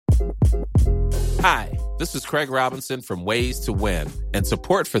Hi, this is Craig Robinson from Ways to Win, and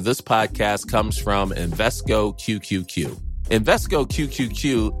support for this podcast comes from Invesco QQQ. Invesco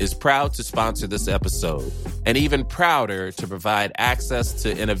QQQ is proud to sponsor this episode, and even prouder to provide access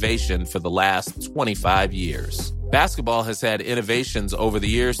to innovation for the last 25 years. Basketball has had innovations over the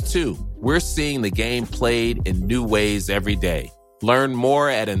years, too. We're seeing the game played in new ways every day. Learn more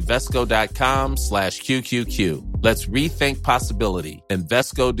at Invesco.com/QQQ. Let's rethink possibility.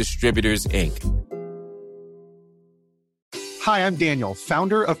 Invesco Distributors, Inc. Hi, I'm Daniel,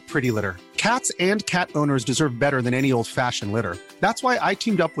 founder of Pretty Litter. Cats and cat owners deserve better than any old-fashioned litter. That's why I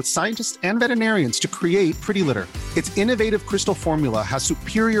teamed up with scientists and veterinarians to create Pretty Litter. Its innovative crystal formula has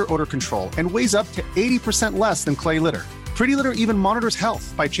superior odor control and weighs up to 80% less than clay litter. Pretty Litter even monitors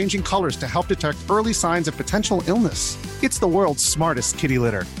health by changing colors to help detect early signs of potential illness. It's the world's smartest kitty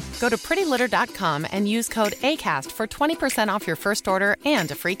litter. Go to prettylitter.com and use code ACAST for 20% off your first order and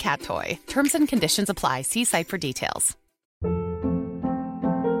a free cat toy. Terms and conditions apply. See site for details.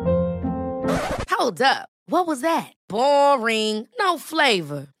 Hold up. What was that? Boring. No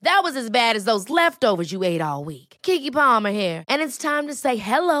flavor. That was as bad as those leftovers you ate all week. Keke Palmer here, and it's time to say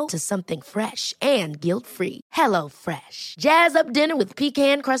hello to something fresh and guilt-free. Hello Fresh. Jazz up dinner with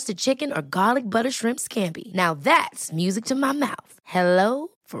pecan-crusted chicken or garlic butter shrimp scampi. Now that's music to my mouth. Hello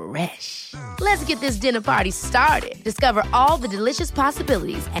Fresh. Let's get this dinner party started. Discover all the delicious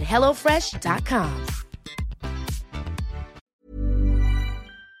possibilities at HelloFresh.com.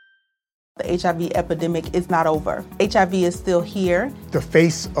 The HIV epidemic is not over. HIV is still here. The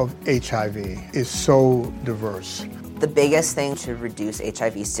face of HIV is so diverse. The biggest thing to reduce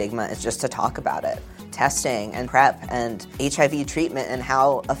HIV stigma is just to talk about it. Testing and PrEP and HIV treatment and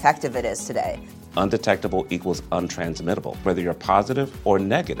how effective it is today. Undetectable equals untransmittable. Whether you're positive or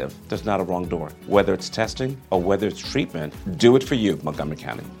negative, there's not a wrong door. Whether it's testing or whether it's treatment, do it for you, Montgomery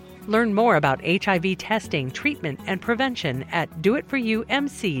County. Learn more about HIV testing, treatment, and prevention at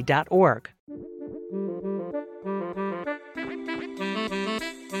doitforyoumc.org.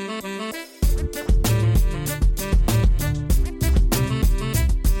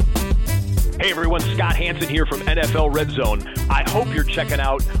 Hey everyone, Scott Hansen here from NFL Red Zone. I hope you're checking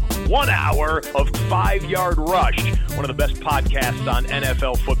out 1 hour of 5 Yard Rush, one of the best podcasts on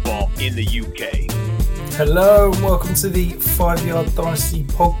NFL football in the UK. Hello and welcome to the 5 Yard Dynasty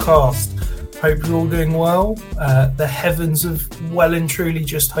podcast. Hope you're all doing well. The heavens have well and truly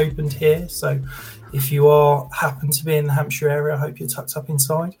just opened here, so if you happen to be in the Hampshire area, I hope you're tucked up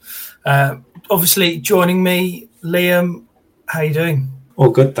inside. Obviously joining me, Liam, how are you doing? All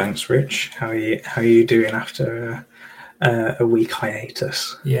good, thanks, Rich. How are you doing after a week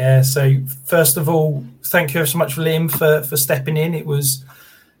hiatus? Yeah, so first of all, thank you so much, Liam, for stepping in. It was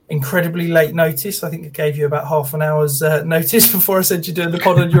incredibly late notice. I think I gave you about half an hour's notice before I said you're doing the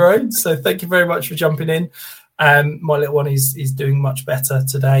pod on your own. So thank you very much for jumping in. My little one is doing much better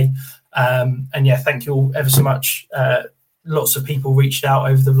today. And yeah, thank you all ever so much. Lots of people reached out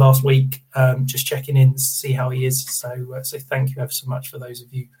over the last week, just checking in to see how he is. So thank you ever so much for those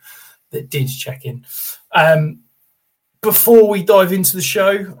of you that did check in. Before we dive into the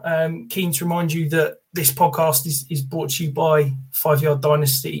show, keen to remind you that this podcast is brought to you by 5 Yard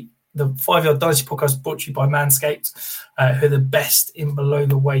Dynasty. The 5 Yard Dynasty podcast is brought to you by Manscaped, who are the best in below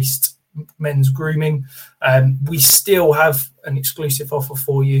the waist men's grooming. We still have an exclusive offer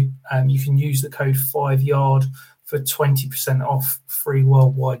for you. You can use the code 5 Yard for 20% off free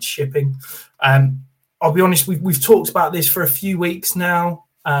worldwide shipping. I'll be honest, we've talked about this for a few weeks now.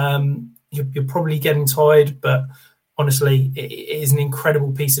 You're probably getting tired, but honestly, it is an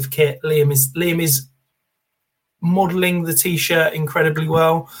incredible piece of kit. Liam is modelling the t-shirt incredibly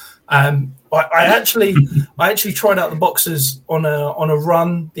well. I actually tried out the boxers on a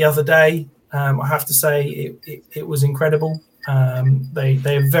run the other day. I have to say it was incredible. They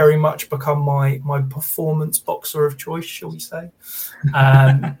have very much become my performance boxer of choice, shall we say?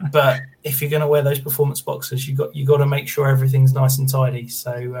 But if you're going to wear those performance boxers, you got to make sure everything's nice and tidy.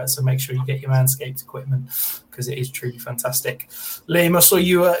 So make sure you get your Manscaped equipment because it is truly fantastic. Liam, I saw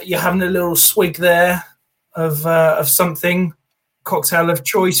you're having a little swig there of something, cocktail of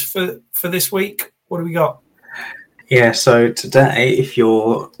choice for this week. What do we got? Yeah, so today, if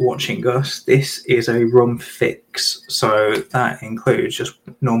you're watching us, this is a rum fix. So that includes just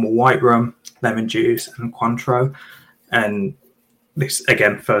normal white rum, lemon juice, and Cointreau. And this,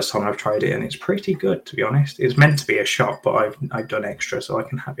 again, first time I've tried it, and it's pretty good, to be honest. It's meant to be a shot, but I've done extra, so I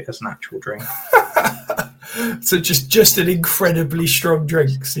can have it as an actual drink. So just an incredibly strong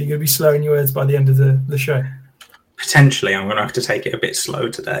drink. So you're going to be slowing your words by the end of the show. Potentially, I'm going to have to take it a bit slow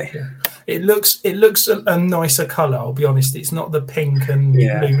today. Yeah. It looks a nicer colour. I'll be honest. It's not the pink and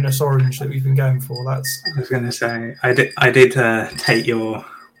luminous orange that we've been going for. I was going to say I did take your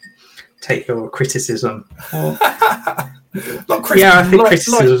criticism. Not criticism. Yeah, I think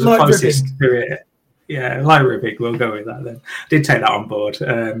criticism is the closest ribbing. to it. Yeah, light ribbing. We'll go with that then. Did take that on board.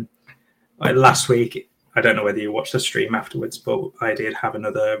 Last week, I don't know whether you watched the stream afterwards, but I did have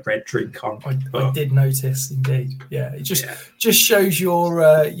another red drink on. I did notice, indeed. Yeah, it just shows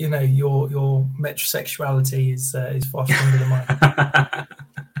your your metrosexuality is far stronger than mine.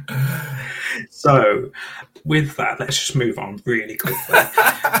 So, with that, let's just move on really quickly.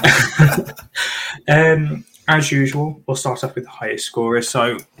 As usual, we'll start off with the highest scorers.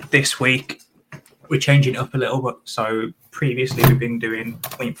 So this week, we're changing it up a little bit. So previously, we've been doing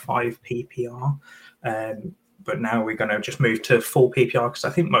 0.5 PPR, but now we're going to just move to full PPR because I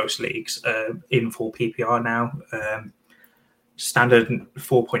think most leagues are in full PPR now. Standard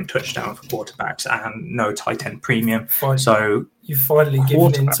 4-point touchdown for quarterbacks and no tight end premium. So you've finally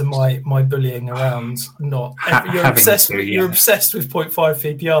given in to my bullying around. You're obsessed with 0.5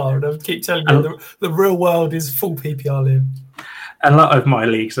 PPR, and I keep telling you the real world is full PPR. Liam. A lot of my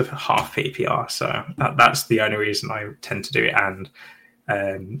leagues are half PPR, so that's the only reason I tend to do it. And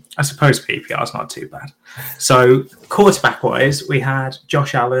I suppose PPR is not too bad. So quarterback wise, we had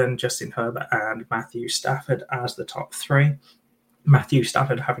Josh Allen, Justin Herbert, and Matthew Stafford as the top three. Matthew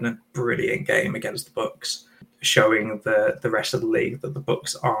Stafford having a brilliant game against the Bucs, showing the rest of the league that the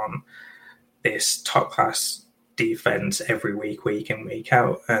Bucs aren't this top class defense every week in, week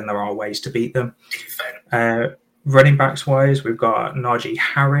out, and there are ways to beat them. Running backs wise, we've got Najee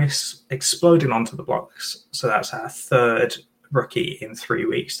Harris exploding onto the blocks. So that's our third rookie in 3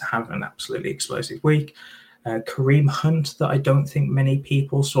 weeks to have an absolutely explosive week. Kareem Hunt, that I don't think many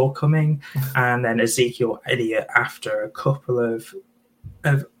people saw coming, and then Ezekiel Elliott after a couple of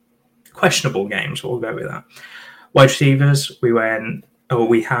questionable games. We'll go with that. Wide receivers,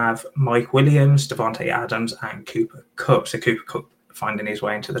 we have Mike Williams, Devontae Adams, and Cooper Kupp. So Cooper Kupp finding his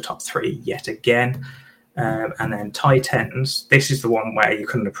way into the top three yet again. And then tight ends, this is the one where you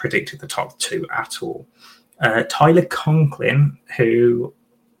couldn't have predicted the top two at all. Tyler Conklin, who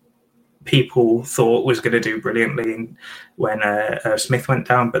people thought was going to do brilliantly when Smith went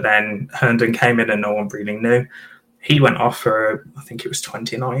down, but then Herndon came in and no one really knew. He went off for, I think it was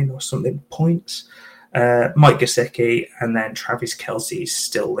 29 or something points. Mike Gesicki, and then Travis Kelce is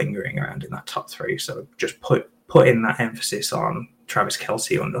still lingering around in that top three. So just put in that emphasis on Travis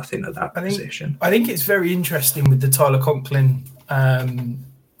Kelce or nothing at that position. I think it's very interesting with the Tyler Conklin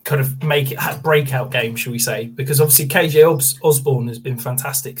kind of breakout game, shall we say, because obviously KJ Osborne has been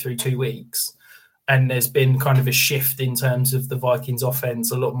fantastic through 2 weeks, and there's been kind of a shift in terms of the Vikings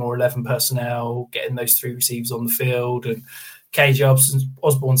offense, a lot more 11 personnel, getting those three receivers on the field, and KJ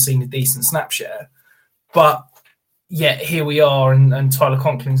Osborne's seen a decent snap share. But yet here we are, and Tyler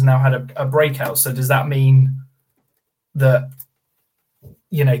Conklin's now had a breakout. So does that mean that,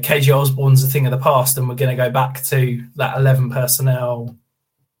 KJ Osborne's a thing of the past and we're going to go back to that 11 personnel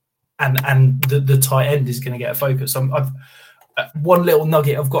and the tight end is going to get a focus? I've one little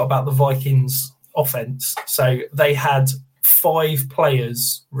nugget I've got about the Vikings offense. So they had 5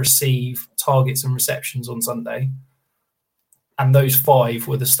 players receive targets and receptions on Sunday, and those 5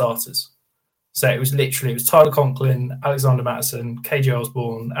 were the starters. So it was Tyler Conklin, Alexander Mattison, KJ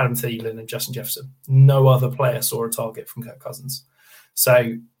Osborne, Adam Thielen, and Justin Jefferson. No other player saw a target from Kirk Cousins.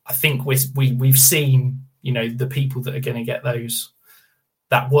 So I think we've seen, the people that are going to get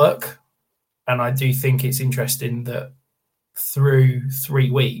that work. And I do think it's interesting that through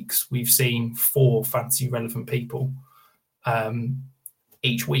 3 weeks, we've seen 4 fantasy relevant people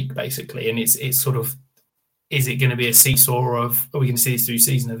each week, basically. And it's sort of, is it going to be a seesaw of, are we going to see this through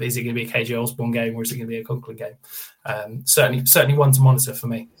season of, is it going to be a KJ Osborne game or is it going to be a Conklin game? Certainly one to monitor for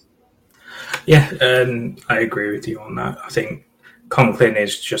me. Yeah, I agree with you on that. I think Conklin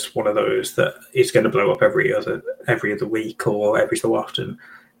is just one of those that is going to blow up every other week or every so often.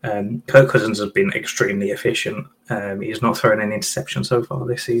 Kirk Cousins has been extremely efficient. He's not thrown an interception so far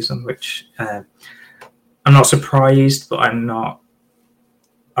this season, which I'm not surprised, but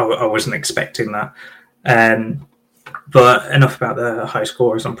I wasn't expecting that. But enough about the high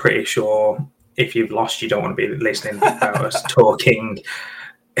scorers. I'm pretty sure if you've lost, you don't want to be listening about us talking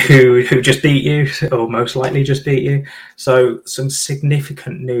who just beat you, or most likely just beat you. So some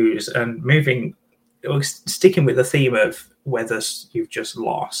significant news, and sticking with the theme of whether you've just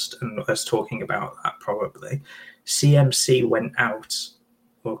lost and us talking about that probably. CMC went out,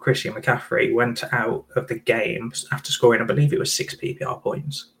 or Christian McCaffrey went out of the game after scoring, I believe it was 6 PPR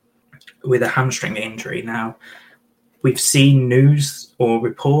points, with a hamstring injury. Now, we've seen news or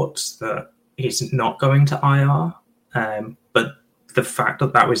reports that he's not going to IR, but the fact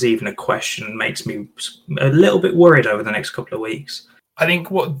that that was even a question makes me a little bit worried over the next couple of weeks. I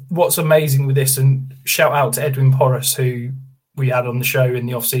think what's amazing with this, and shout out to Edwin Porras, who we had on the show in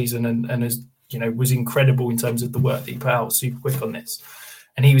the off season and has, was incredible in terms of the work that he put out super quick on this.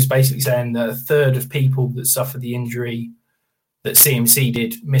 And he was basically saying that a third of people that suffer the injury that CMC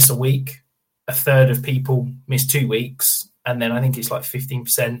did miss a week, a third of people miss 2 weeks, and then I think it's like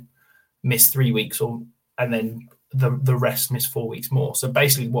 15% miss 3 weeks, and then the rest miss 4 weeks more. So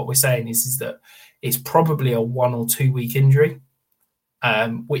basically what we're saying is that it's probably a 1 or 2 week injury,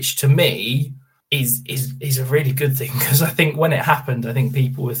 which to me is a really good thing, because I think when it happened, I think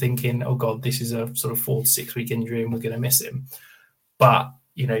people were thinking, oh God, this is a sort of 4 to 6 week injury and we're going to miss him. But,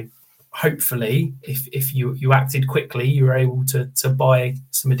 hopefully if you acted quickly, you were able to buy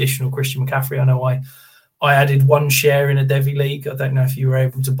some additional Christian McCaffrey. I know I added 1 share in a Devy league. I don't know if you were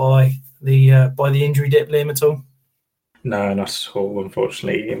able to buy the injury dip, Liam, at all. No, not at all.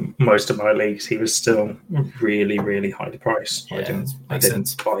 Unfortunately, in most of my leagues, he was still really, really highly priced. Yeah, I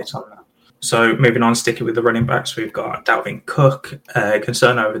didn't buy it on that. So moving on, sticking with the running backs, we've got Dalvin Cook.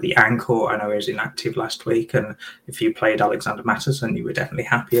 Concern over the ankle. I know he was inactive last week, and if you played Alexander Mattison, you were definitely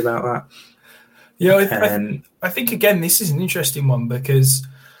happy about that. Yeah, I think, again, this is an interesting one because,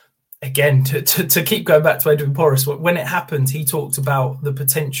 again, to keep going back to Edwin Porras, when it happened, he talked about the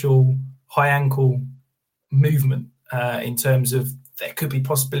potential high ankle movement in terms of there could be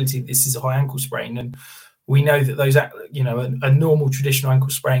possibility that this is a high ankle sprain. And we know that those, a normal traditional ankle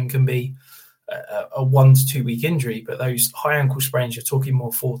sprain can be a 1 to 2 week injury, but those high ankle sprains, you're talking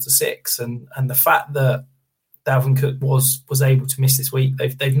more 4 to 6. And the fact that Dalvin Cook was able to miss this week,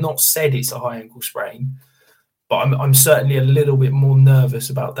 they've not said it's a high ankle sprain, but I'm certainly a little bit more nervous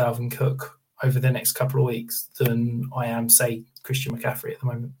about Dalvin Cook over the next couple of weeks than I am, say, Christian McCaffrey at the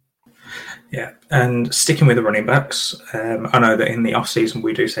moment. Yeah, and sticking with the running backs, I know that in the off-season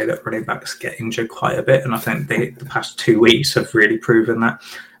we do say that running backs get injured quite a bit, and I think the past 2 weeks have really proven that.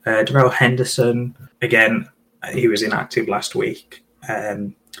 Darrell Henderson, again, he was inactive last week.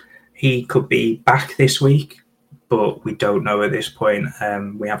 He could be back this week, but we don't know at this point.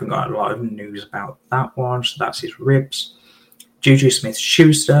 We haven't got a lot of news about that one, so that's his ribs. Juju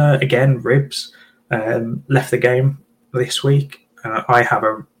Smith-Schuster, again, ribs, left the game this week. I have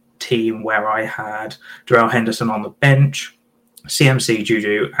a team where I had Darrell Henderson on the bench, CMC,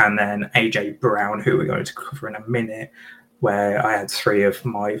 Juju, and then AJ Brown, who we're going to cover in a minute, where I had 3 of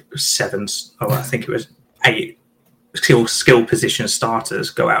my 7, or I think it was 8 skill position starters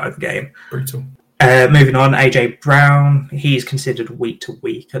go out of the game. Brutal. Moving on, AJ Brown, he's considered week to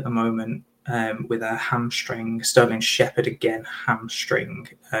week at the moment with a hamstring. Sterling Shepard, again, hamstring,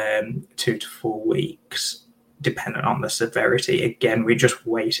 2 to 4 weeks. Dependent on the severity. Again, we're just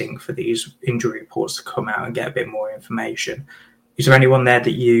waiting for these injury reports to come out and get a bit more information. Is there anyone there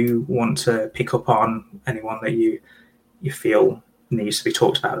that you want to pick up on? Anyone that you feel needs to be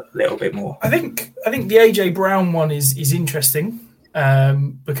talked about a little bit more? I think the AJ Brown one is interesting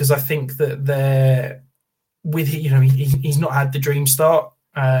because I think that they're with he's not had the dream start.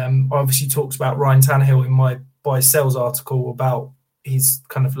 I obviously talked about Ryan Tannehill in my buy sells article about his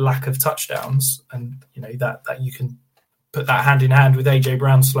kind of lack of touchdowns, and that you can put that hand in hand with AJ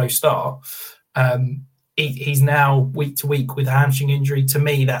Brown's slow start. He's now week to week with a hamstring injury. To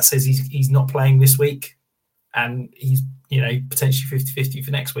me, that says he's not playing this week, and he's potentially 50-50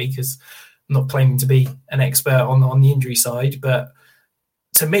 for next week. As I'm not claiming to be an expert on the injury side, but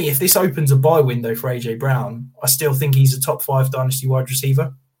to me, if this opens a buy window for AJ Brown, I still think he's a top 5 dynasty wide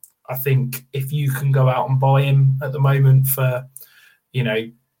receiver. I think if you can go out and buy him at the moment for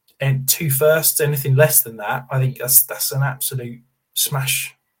and 2 firsts, anything less than that, I think that's an absolute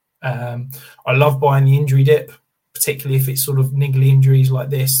smash. I love buying the injury dip, particularly if it's sort of niggly injuries like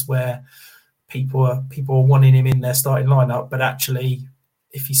this, where people are wanting him in their starting lineup, but actually,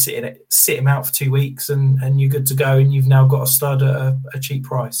 if you sit him out for 2 weeks and you're good to go, and you've now got a stud at a cheap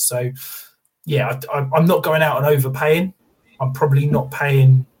price. So, yeah, I'm not going out and overpaying. I'm probably not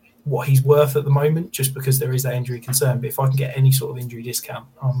paying what he's worth at the moment, just because there is that injury concern. But if I can get any sort of injury discount,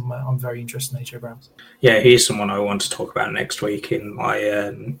 I'm very interested in AJ Brown. Yeah, he's someone I want to talk about next week in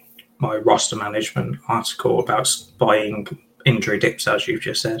my my roster management article about buying injury dips, as you've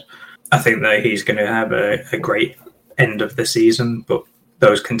just said. I think that he's going to have a great end of the season, but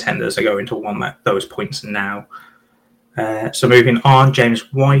those contenders are going to want those points now. So moving on,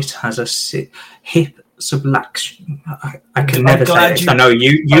 James White has a hip subluxation. I can never say it. I know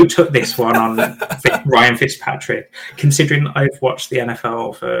you took this one on Ryan Fitzpatrick. Considering I've watched the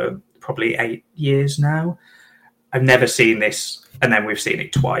NFL for probably 8 years now, I've never seen this, and then we've seen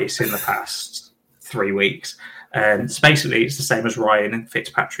it twice in the past 3 weeks. So basically, it's the same as Ryan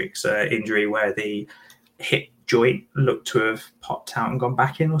Fitzpatrick's injury, where the hip joint looked to have popped out and gone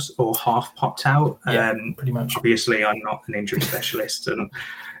back in, or half popped out. Pretty much. Obviously, I'm not an injury specialist, and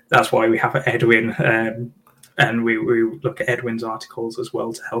that's why we have Edwin, and we look at Edwin's articles as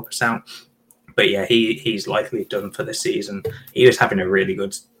well to help us out. But yeah, he's likely done for the season. He was having a really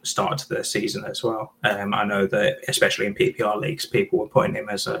good start to the season as well. I know that, especially in PPR leagues, people were putting him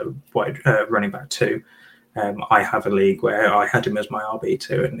as a running back 2. I have a league where I had him as my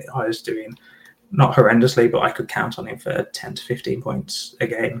RB2, and I was doing not horrendously, but I could count on him for 10 to 15 points a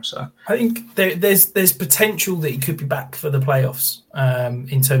game. So I think there's potential that he could be back for the playoffs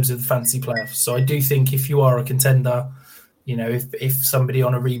in terms of the fantasy playoffs. So I do think if you are a contender, you know, if somebody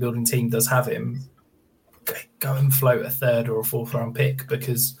on a rebuilding team does have him, go and float a 3rd or a 4th round pick,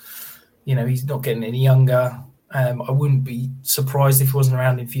 because, you know, he's not getting any younger. I wouldn't be surprised if he wasn't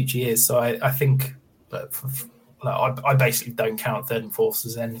around in future years. So I think that I basically don't count 3rd and 4th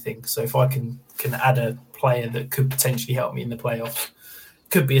as anything. So if I can add a player that could potentially help me in the playoffs,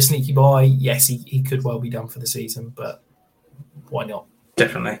 could be a sneaky buy. Yes, he could well be done for the season, but why not?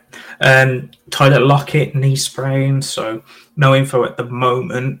 Definitely. Tyler Lockett, knee sprain, so no info at the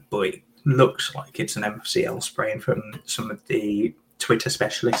moment, but it looks like it's an MCL sprain from some of the Twitter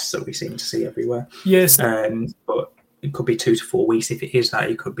specialists that we seem to see everywhere. Yes. But it could be 2 to 4 weeks. If it is that,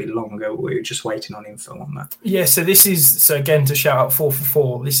 it could be longer. We're just waiting on info on that. Yeah, so again, to shout out 4 for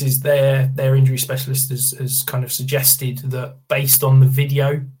 4, this is their injury specialist has kind of suggested that based on the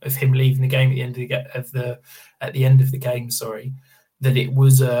video of him leaving the game at the end of the game, that it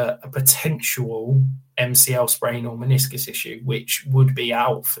was a potential MCL sprain or meniscus issue, which would be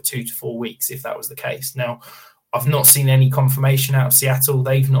out for 2 to 4 weeks if that was the case. Now, I've not seen any confirmation out of Seattle.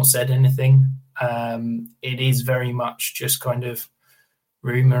 They've not said anything. It is very much just kind of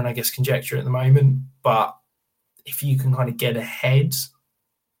rumour and I guess conjecture at the moment. But if you can kind of get ahead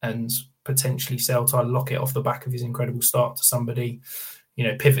and potentially sell Tyler Lockett off the back of his incredible start to somebody, you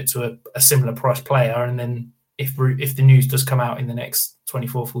know, pivot to a similar price player, and then if the news does come out in the next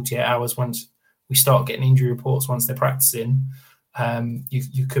 24, 48 hours, once we start getting injury reports, once they're practicing,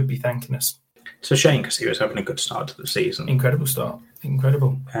 you could be thanking us. It's a shame because he was having a good start to the season. Incredible start.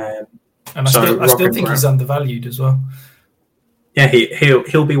 Incredible. And I still think he's undervalued as well. Yeah,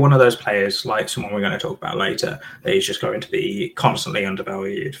 he'll be one of those players, like someone we're going to talk about later, that he's just going to be constantly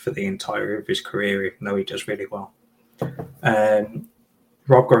undervalued for the entire of his career, even though he does really well.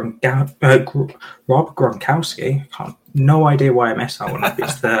 Rob Gronkowski. No idea why I messed that one up.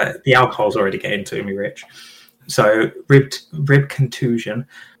 It's the alcohol's already getting to me, Rich. So rib contusion.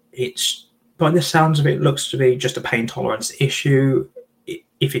 It's, by the sounds of it, looks to be just a pain tolerance issue.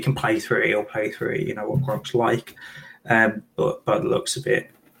 If he can play through it, he'll play through it. You know what Gronk's like. But by the looks of it,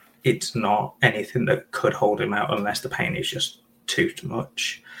 it's not anything that could hold him out unless the pain is just too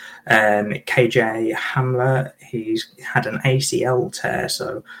much. KJ Hamler, he's had an ACL tear,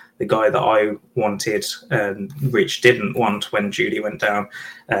 so the guy that I wanted, Rich didn't want when Judy went down,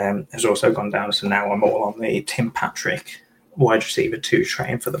 has also gone down. So now I'm all on the Tim Patrick wide receiver 2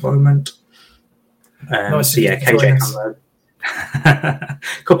 train for the moment. Nice so yeah, KJ Hamler. A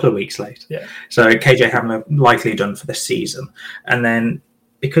couple of weeks late. Yeah. So KJ Hamler likely done for the season. And then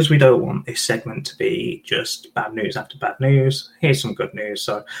because we don't want this segment to be just bad news after bad news, here's some good news.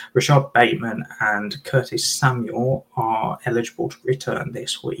 So Rashad Bateman and Curtis Samuel are eligible to return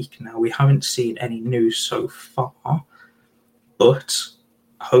this week. Now, we haven't seen any news so far, but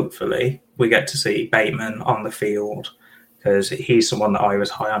hopefully we get to see Bateman on the field because he's someone that I was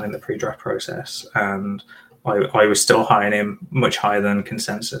high on in the pre-draft process, and I was still high on him, much higher than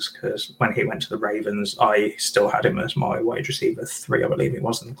consensus, because when he went to the Ravens, I still had him as my wide receiver 3, I believe it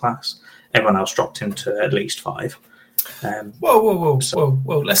was in the class. Everyone else dropped him to at least 5. Whoa!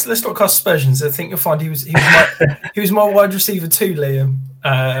 Let's not cast aspersions. I think you'll find he was my wide receiver 2, Liam.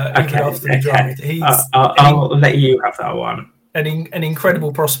 Okay, after the draft, I'll let you have that one. An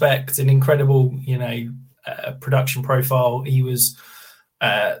incredible prospect, an incredible production profile. He was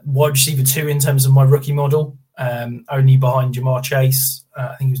wide receiver 2 in terms of my rookie model, only behind Jamar Chase.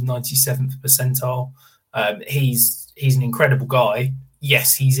 I think he was 97th percentile. He's an incredible guy.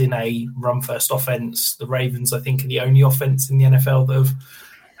 Yes, he's in a run-first offense. The Ravens, I think, are the only offense in the NFL that have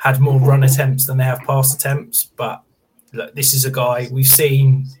had more run attempts than they have pass attempts. But look, this is a guy we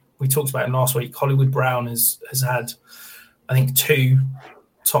talked about him last week. Hollywood Brown has had, I think, 2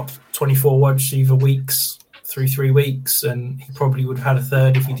 top 24 wide receiver weeks through 3 weeks, and he probably would have had a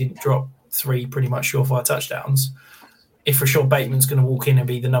third if he didn't drop 3 pretty much surefire touchdowns. If Rashad Bateman's going to walk in and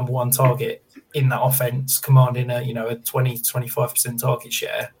be the number 1 target, in that offense, commanding a 20-25% target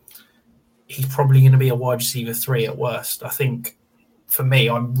share, he's probably going to be a wide receiver 3 at worst. I think for me,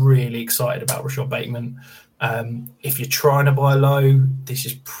 I'm really excited about Rashad Bateman. If you're trying to buy low, this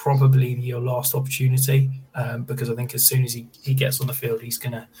is probably your last opportunity, because I think as soon as he gets on the field, he's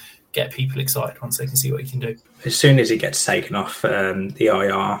going to get people excited once they can see what he can do. As soon as he gets taken off the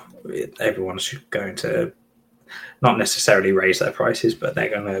IR, everyone's going to not necessarily raise their prices, but they're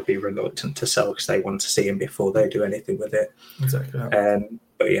going to be reluctant to sell because they want to see him before they do anything with it. Exactly.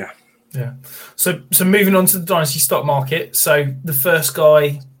 But yeah. Yeah. So moving on to the dynasty stock market. So the first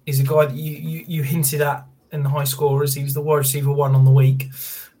guy is a guy that you hinted at in the high scorers. He was the wide receiver 1 on the week.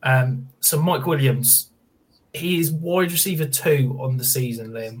 So Mike Williams, he is wide receiver 2 on the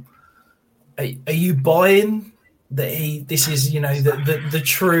season, Liam. Are you buying that this is the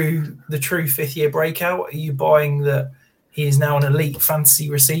true fifth year breakout? Are you buying that he is now an elite fantasy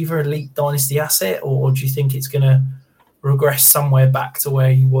receiver, elite dynasty asset, or do you think it's going to regress somewhere back to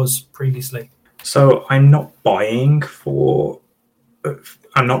where he was previously? So I'm not buying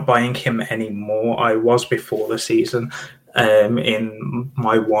him anymore. I was before the season. In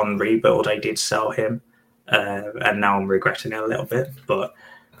my one rebuild, I did sell him, and now I'm regretting it a little bit. But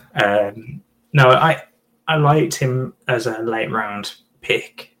no, I liked him as a late round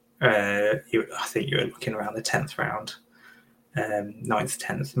pick. I think you were looking around the 10th round, 9th,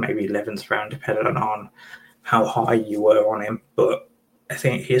 10th, maybe 11th round, depending on how high you were on him. But I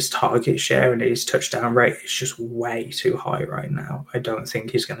think his target share and his touchdown rate is just way too high right now. I don't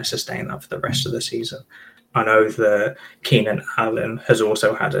think he's going to sustain that for the rest of the season. I know that Keenan Allen has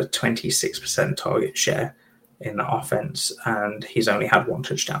also had a 26% target share in the offense, and he's only had 1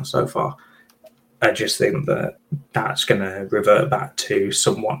 touchdown so far. I just think that that's going to revert back to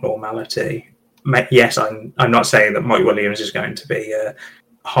somewhat normality. Yes, I'm not saying that Mike Williams is going to be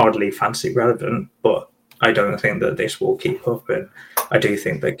hardly fantasy relevant, but I don't think that this will keep up, and I do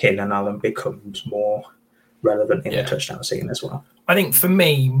think that Keenan Allen becomes more relevant in the touchdown scene as well. I think for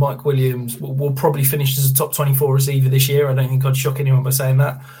me, Mike Williams will probably finish as a top 24 receiver this year. I don't think I'd shock anyone by saying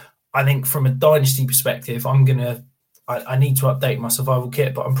that. I think from a dynasty perspective, I need to update my survival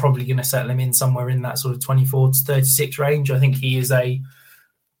kit, but I'm probably going to settle him in somewhere in that sort of 24 to 36 range. I think he is a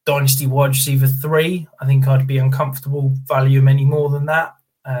dynasty wide receiver 3. I think I'd be uncomfortable value him any more than that.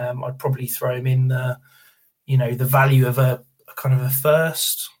 I'd probably throw him in the value of a kind of a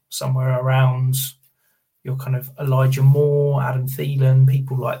first, somewhere around your kind of Elijah Moore, Adam Thielen,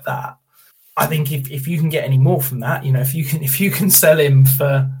 people like that. I think if you can get any more from that, if you can sell him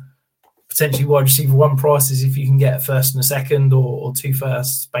for potentially wide receiver 1 prices, if you can get a first and a second or 2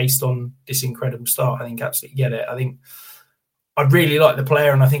 firsts based on this incredible start, I think absolutely get it. I think I really like the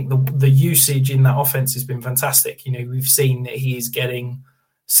player, and I think the usage in that offense has been fantastic. We've seen that he is getting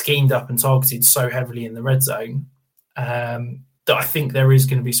schemed up and targeted so heavily in the red zone that I think there is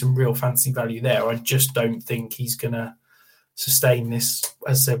going to be some real fantasy value there. I just don't think he's going to sustain this,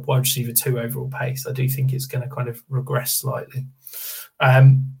 as I said, wide receiver 2 overall pace. I do think it's going to kind of regress slightly.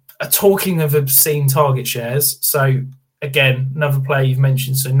 Talking of obscene target shares, so again, another player you've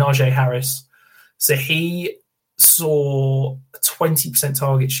mentioned, so Najee Harris. So he saw a 20%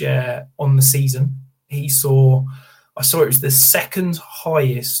 target share on the season. I saw it was the second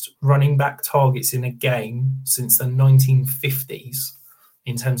highest running back targets in a game since the 1950s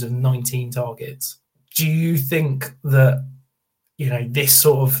in terms of 19 targets. Do you think that, this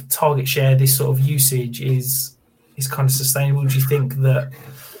sort of target share, this sort of usage is kind of sustainable? Do you think that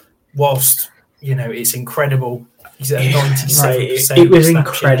whilst, it's incredible, he's at 97%. It was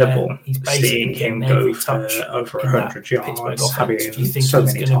incredible share, he's basically seeing him go for over 100 yards, having do you think so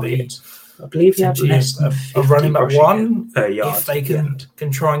he's many going to be targets. I believe he had less than a running back 1 yards if they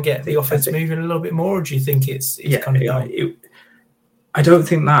can try and get the offense moving a little bit more, or do you think it's kind of done? I don't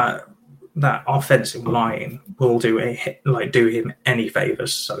think that offensive line will do him any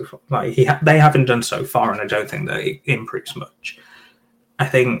favors so far. They haven't done so far, and I don't think that it improves much. I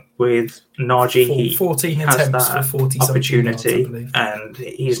think with Najee, he 14 has attempts that for 40 opportunity, yards, and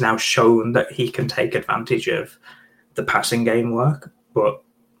he's now shown that he can take advantage of the passing game work. But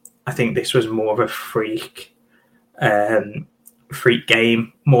I think this was more of a freak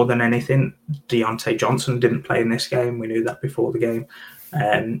game more than anything. Deontay Johnson didn't play in this game. We knew that before the game.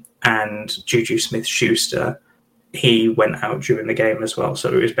 And Juju Smith-Schuster, he went out during the game as well.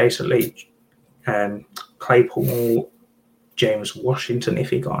 So it was basically Claypool, James Washington,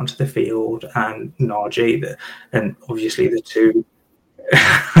 if he got onto the field, and Najee. And obviously the two...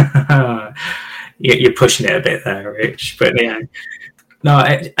 You're pushing it a bit there, Rich. But yeah. No,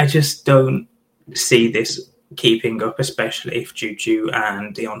 I just don't see this keeping up, especially if Juju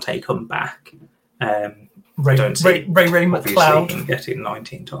and Deontay come back. Ray McLeod him getting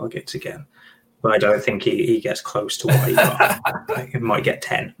 19 targets again, but I don't think he gets close to what he got. He might get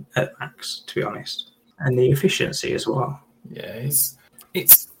 10 at max, to be honest. And the efficiency as well. Yeah,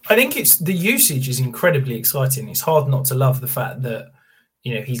 it's. I think it's the usage is incredibly exciting. It's hard not to love the fact that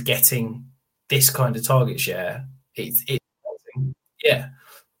he's getting this kind of target share. It's yeah,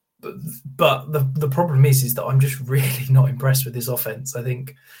 but the problem is that I'm just really not impressed with this offense. I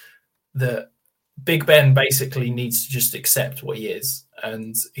think that Big Ben basically needs to just accept what he is,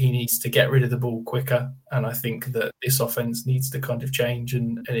 and he needs to get rid of the ball quicker. And I think that this offense needs to kind of change,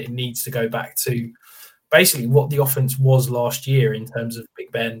 and it needs to go back to basically what the offense was last year in terms of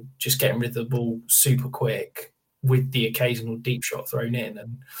Big Ben just getting rid of the ball super quick with the occasional deep shot thrown in.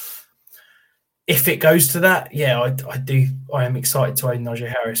 And if it goes to that, yeah, I am excited to own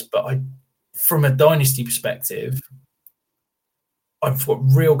Najee Harris. But from a dynasty perspective, I've got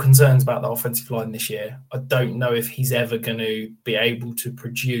real concerns about the offensive line this year. I don't know if he's ever going to be able to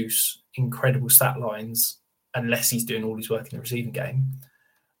produce incredible stat lines unless he's doing all his work in the receiving game.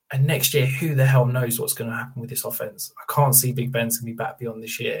 And next year, who the hell knows what's going to happen with this offense? I can't see Big Ben's going to be back beyond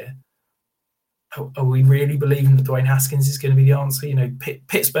this year. Are we really believing that Dwayne Haskins is going to be the answer?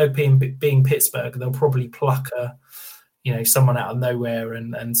 Pittsburgh being Pittsburgh, they'll probably pluck someone out of nowhere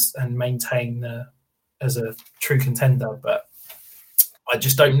and maintain as a true contender. But I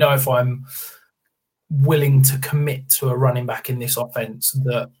just don't know if I'm willing to commit to a running back in this offense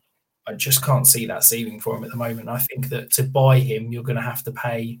that I just can't see that ceiling for him at the moment. I think that to buy him, you're going to have to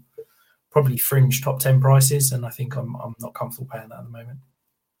pay probably fringe top 10 prices, and I think I'm not comfortable paying that at the moment.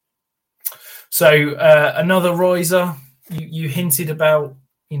 So another riser, you hinted about,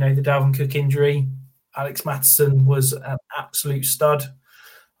 the Dalvin Cook injury. Alex Mattison was an absolute stud.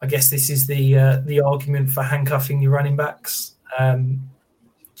 I guess this is the argument for handcuffing your running backs.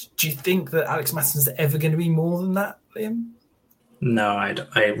 Do you think that Alex Mattison's ever going to be more than that, Liam? No,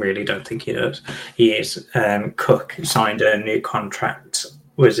 I really don't think he does. He is. Cook signed a new contract,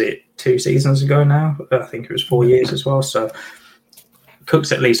 was it 2 seasons ago now? I think it was 4 years as well. So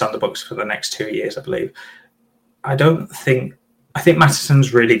Cook's at least on the books for the next 2 years, I believe. I think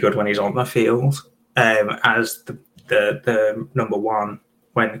Mattison's really good when he's on the field as the number one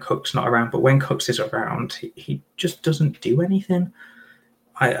when Cook's not around. But when Cooks is around, he just doesn't do anything.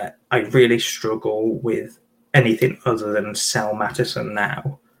 I really struggle with anything other than sell Mattison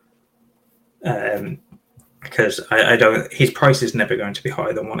now, because I don't. His price is never going to be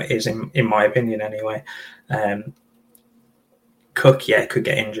higher than what it is, in my opinion, anyway. Cook, could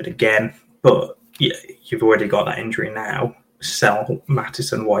get injured again, but you've already got that injury now. Sell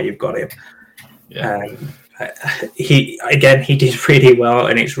Mattison while you've got him. Yeah. He did really well,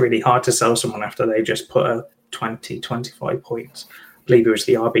 and it's really hard to sell someone after they just put a 20-25 points. I believe it was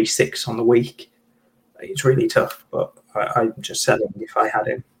the RB6 on the week. It's really tough, but I'm just selling if I had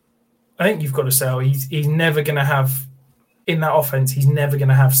him. I think you've got to sell. He's never going to have, in that offense, he's never going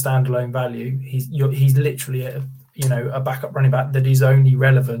to have standalone value. He's literally a backup running back that is only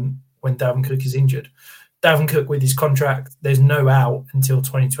relevant when Dalvin Cook is injured. Dalvin Cook with his contract, there's no out until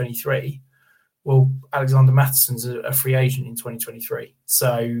 2023. Well, Alexander Mattison's a free agent in 2023.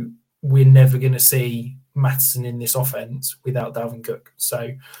 So we're never going to see Mattison in this offense without Dalvin Cook.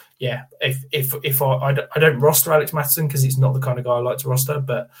 So, yeah, if I don't roster Alex Mattison because it's not the kind of guy I like to roster,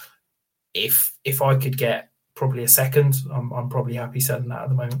 but if I could get probably a second, I'm probably happy selling that at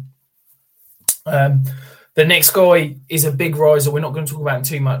the moment. The next guy is a big riser. We're not going to talk about him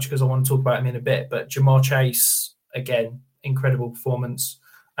too much because I want to talk about him in a bit, but Jamar Chase, again, incredible performance.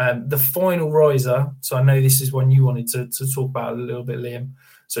 The final riser, so I know this is one you wanted to talk about a little bit, Liam.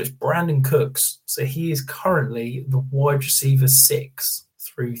 So it's Brandon Cooks. So he is currently the wide receiver 6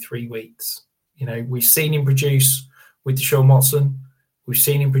 through 3 weeks. We've seen him produce with Deshaun Watson. We've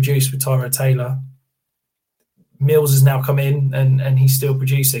seen him produce with Tyrod Taylor. Mills has now come in and he's still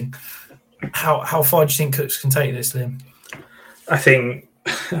producing. How far do you think Cooks can take this, Liam? I think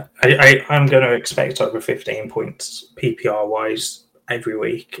I'm going to expect over 15 points PPR-wise every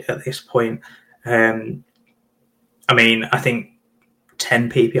week at this point. I think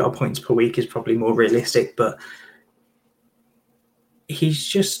 10 PPR points per week is probably more realistic, but he's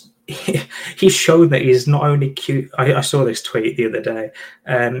shown that he's not only cute. I saw this tweet the other day.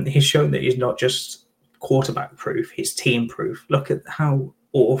 He's shown that he's not just quarterback proof, he's team proof. Look at how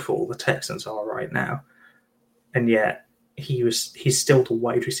awful the Texans are right now, and yet he's still the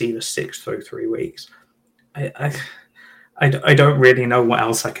wide receiver 6 through 3 weeks. I don't really know what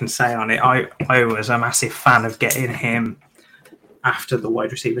else I can say on it. I was a massive fan of getting him after the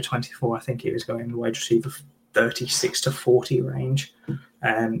wide receiver 24. I think he was going wide receiver 36 to 40 range.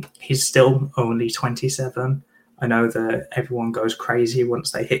 He's still only 27. I know that everyone goes crazy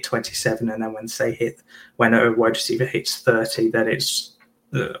once they hit 27, and then when a wide receiver hits 30, then it's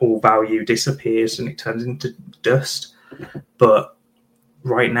all value disappears and it turns into dust. But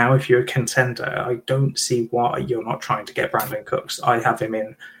right now, if you're a contender, I don't see why you're not trying to get Brandon Cooks. I have him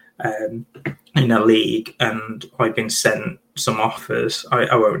in a league, and I've been sent some offers.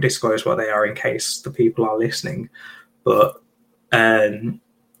 I won't disclose what they are in case the people are listening, but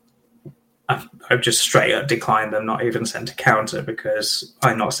I've just straight up declined them, not even sent a counter, because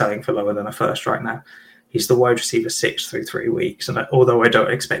I'm not selling for lower than a first right now. He's the wide receiver 6 through 3 weeks, and although I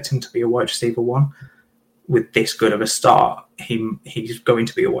don't expect him to be a wide receiver 1, with this good of a start, he's going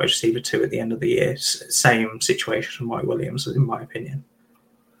to be a wide receiver 2 at the end of the year. Same situation as Mike Williams, in my opinion.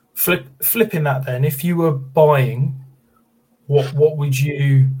 Flipping that then, if you were buying, what would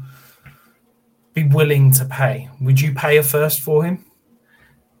you be willing to pay? Would you pay a first for him?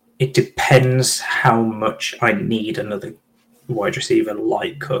 It depends how much I need another wide receiver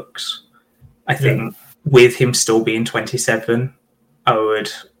like Cooks. I think with him still being 27, I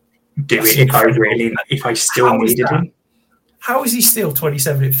would do it if I still needed him. How is he still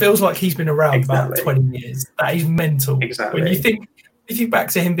 27? It feels like he's been around about 20 years. That is mental. Exactly. When you think back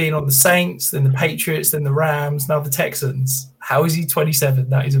to him being on the Saints, then the Patriots, then the Rams, now the Texans, how is he 27?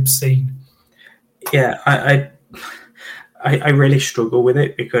 That is obscene. Yeah, I really struggle with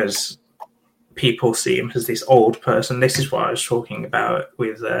it because people see him as this old person. This is what I was talking about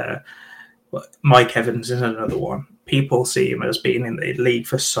with Mike Evans is another one. People see him as being in the league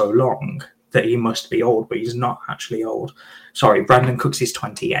for so long that he must be old, but he's not actually old. Sorry, Brandon Cooks is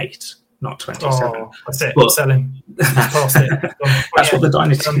 28, not 27. Oh, that's it. Sell him. That's what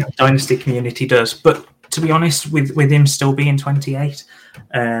the dynasty community does. But to be honest, with him still being 28,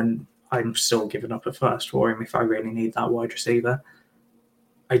 I'm still giving up a first for him if I really need that wide receiver.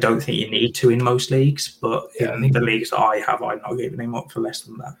 I don't think you need to in most leagues, but in the leagues that I have, I'm not giving him up for less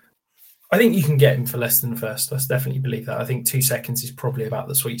than that. I think you can get him for less than first. I definitely believe that. I think 2 seconds is probably about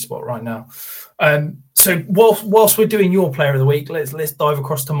the sweet spot right now. So whilst we're doing your player of the week, let's dive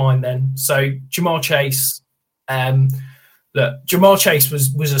across to mine then. So Ja'Marr Chase. Look, Ja'Marr Chase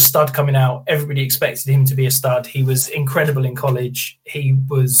was a stud coming out. Everybody expected him to be a stud. He was incredible in college. He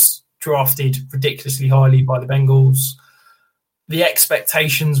was drafted ridiculously highly by the Bengals. The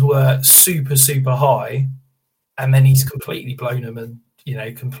expectations were super, super high, and then he's completely blown them and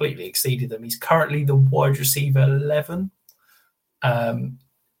completely exceeded them. He's currently the wide receiver 11. I'm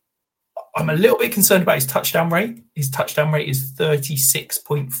a little bit concerned about his touchdown rate. His touchdown rate is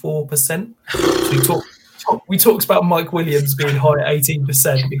 36.4%. So we talked about Mike Williams being high at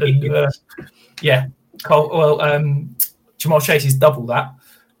 18%. Ja'Marr Chase is double that.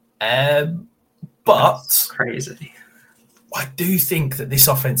 But that's crazy. I do think that this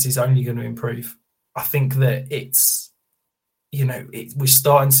offense is only going to improve. I think that it's, we're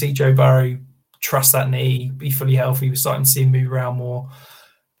starting to see Joe Burrow trust that knee, be fully healthy. We're starting to see him move around more.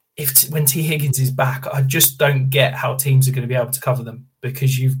 When T. Higgins is back, I just don't get how teams are going to be able to cover them,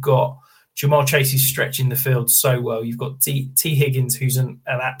 because you've got Ja'Marr Chase is stretching the field so well. You've got T. Higgins, who's an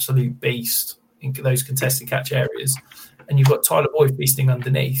absolute beast in those contested catch areas. And you've got Tyler Boyd feasting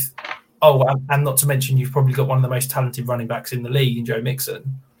underneath. Oh, and not to mention, you've probably got one of the most talented running backs in the league in Joe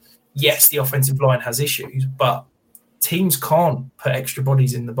Mixon. Yes, the offensive line has issues, but teams can't put extra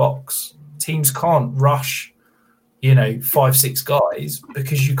bodies in the box. Teams can't rush, 5-6 guys,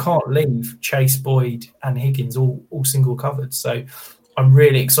 because you can't leave Chase, Boyd, and Higgins all single covered. So I'm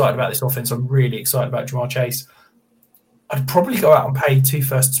really excited about this offense. I'm really excited about Ja'Marr Chase. I'd probably go out and pay 2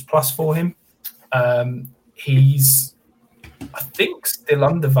 firsts plus for him. He's, I think, still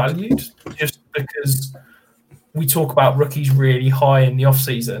undervalued, just because we talk about rookies really high in the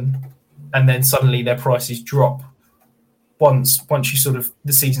offseason and then suddenly their prices drop once you sort of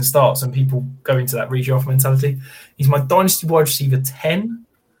the season starts and people go into that redraft mentality. He's my dynasty wide receiver 10.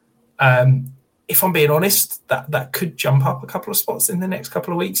 If I'm being honest, that could jump up a couple of spots in the next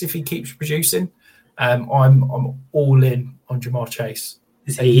couple of weeks if he keeps producing. I'm all in on Ja'Marr Chase.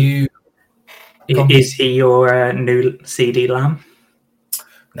 Is he your new CD Lamb?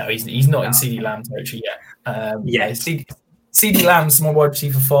 No, he's not in CD Lamb territory yet. CD Lamb's my wide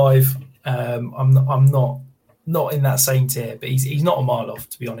receiver 5. I'm not in that same tier, but he's not a mile off,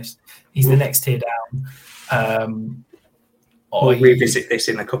 to be honest. He's the next tier down. We'll revisit this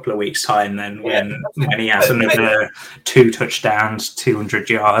in a couple of weeks' time then when he has another 2 touchdowns, 200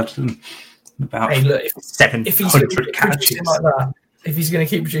 yards, and about 700 catches. If he's going to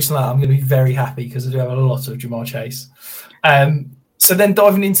keep producing like that, I'm going to be very happy because I do have a lot of Ja'Marr Chase. So So then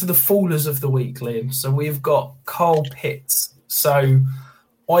diving into the fallers of the week, Liam. So we've got Kyle Pitts. So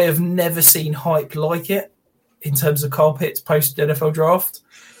I have never seen hype like it in terms of Kyle Pitts post NFL draft.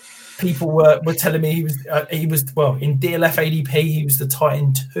 People were telling me he was in DLF ADP, he was the tight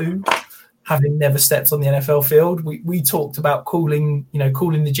end 2, having never stepped on the NFL field. We talked about calling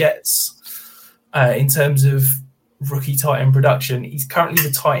the Jets in terms of rookie tight end production. He's currently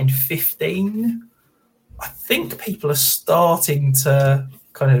the tight end 15. I think people are starting to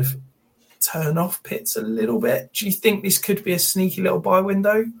kind of turn off Pitts a little bit. Do you think this could be a sneaky little buy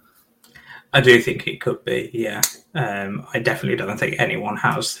window? I do think it could be, yeah. I definitely don't think anyone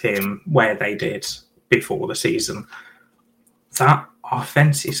has him where they did before the season. That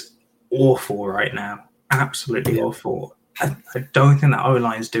offense is awful right now. Absolutely awful. I don't think that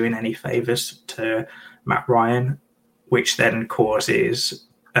O-line is doing any favours to Matt Ryan, which then causes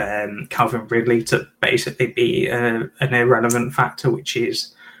Calvin Ridley to basically be an irrelevant factor, which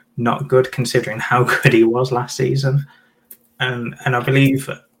is not good considering how good he was last season. And I believe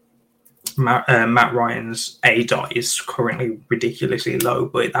Matt Ryan's ADOT is currently ridiculously low,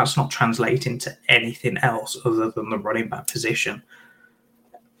 but that's not translating to anything else other than the running back position.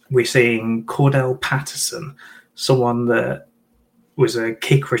 We're seeing Cordell Patterson, someone that was a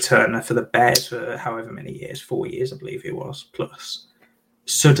kick returner for the Bears for however many years, 4 years, I believe it was, plus,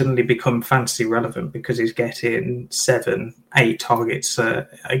 suddenly become fantasy relevant because he's getting 7-8 targets a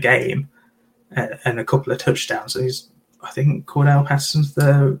game and a couple of touchdowns. And I think Cordell Patterson's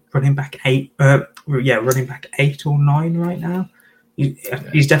the running back 8 or 9 right now.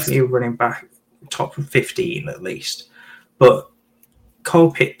 He's definitely a running back top 15 at least. But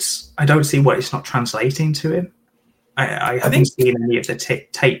Kyle Pitts, I don't see what it's not translating to him. I haven't seen any of the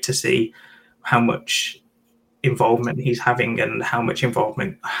tape to see how much involvement he's having and how much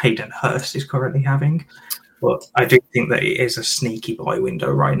involvement Hayden Hurst is currently having. But I do think that it is a sneaky buy window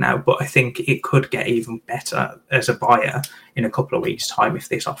right now. But I think it could get even better as a buyer in a couple of weeks' time if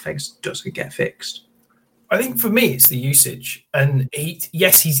this offense doesn't get fixed. I think for me, it's the usage. And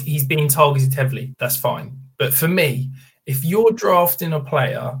he's being targeted heavily. That's fine. But for me, if you're drafting a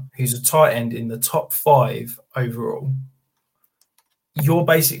player who's a tight end in the top 5 overall, you're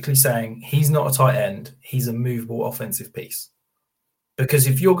basically saying he's not a tight end. He's a movable offensive piece. Because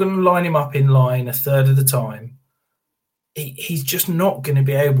if you're going to line him up in line a third of the time, he's just not going to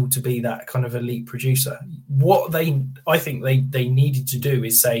be able to be that kind of elite producer. What I think they needed to do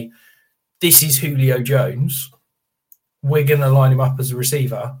is say, this is Julio Jones. We're going to line him up as a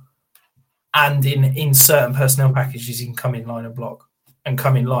receiver. And in certain personnel packages, he can come in line and block and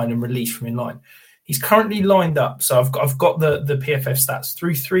come in line and release from in line. He's currently lined up. So I've got the PFF stats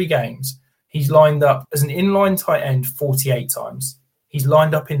through 3 games. He's lined up as an inline tight end 48 times. He's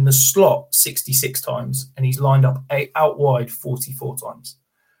lined up in the slot 66 times, and he's lined up out wide 44 times.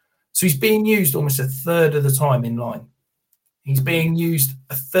 So he's being used almost a third of the time in line. He's being used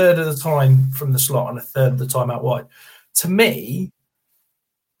a third of the time from the slot and a third of the time out wide. To me,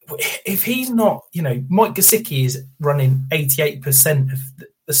 if he's not, Mike Gesicki is running 88% of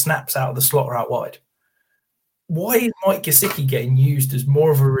the snaps out of the slot or out wide. Why is Mike Gesicki getting used as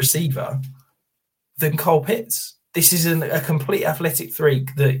more of a receiver than Kyle Pitts? This is a complete athletic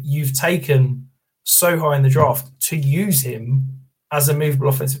freak that you've taken so high in the draft to use him as a movable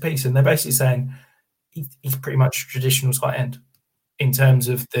offensive piece. And they're basically saying he's pretty much a traditional tight end in terms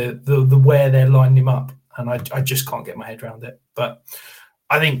of the where they're lining him up. And I just can't get my head around it. But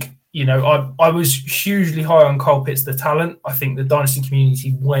I think, I was hugely high on Kyle Pitts, the talent. I think the dynasty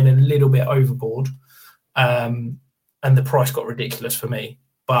community went a little bit overboard and the price got ridiculous for me.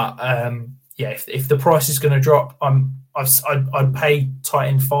 But if the price is going to drop, I'd pay tight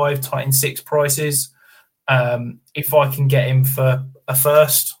end 5, tight end 6 prices. If I can get him for a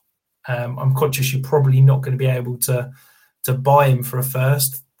first, I'm conscious you're probably not going to be able to buy him for a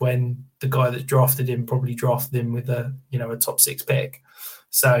first when the guy that drafted him probably drafted him with a top 6 pick.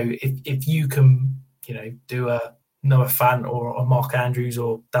 So if you can, do a Noah Fant or a Mark Andrews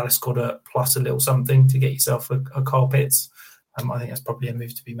or Dallas Goedert plus a little something to get yourself a Kyle Pitts, I think that's probably a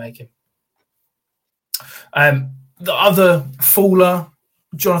move to be making. The other faller,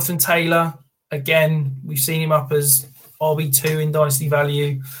 Jonathan Taylor, again, we've seen him up as RB2 in dynasty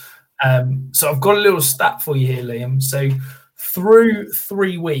value. So I've got a little stat for you here, Liam. So through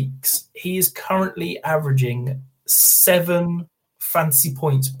 3 weeks, he is currently averaging 7 fantasy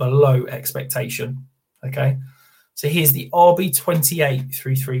points below expectation. Okay. So here's the RB28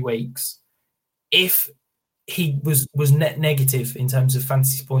 through 3 weeks. If he was net negative in terms of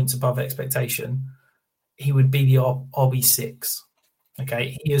fantasy points above expectation, he would be the RB6.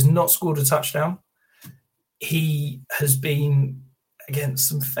 Okay. He has not scored a touchdown. He has been against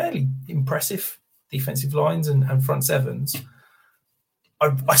some fairly impressive defensive lines and front sevens.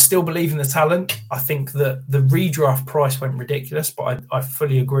 I still believe in the talent. I think that the redraft price went ridiculous, but I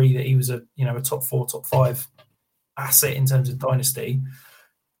fully agree that he was a top 4, top 5 asset in terms of dynasty.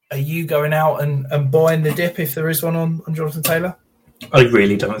 Are you going out and buying the dip if there is one on Jonathan Taylor? I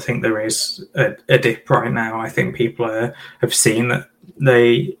really don't think there is a dip right now. I think people have seen that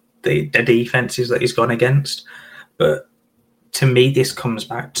the defenses that he's gone against. But to me, this comes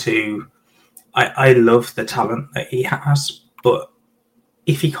back to I love the talent that he has, but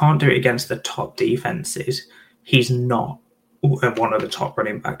if he can't do it against the top defenses, he's not one of the top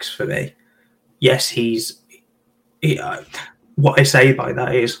running backs for me. Yes, what I say by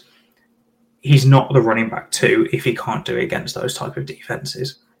that is he's not the running back 2 if he can't do it against those type of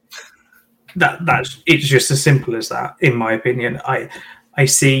defenses. It's just as simple as that, in my opinion. I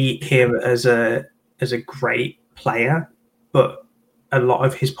see him as a great player, but a lot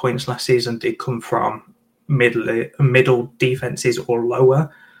of his points last season did come from middle defenses or lower,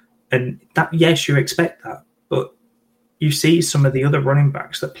 and that, yes, you expect that, but you see some of the other running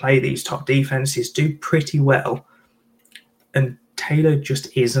backs that play these top defenses do pretty well, and Taylor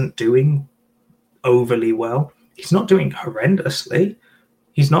just isn't doing overly well. He's not doing horrendously,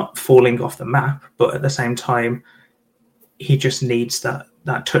 he's not falling off the map, but at the same time he just needs that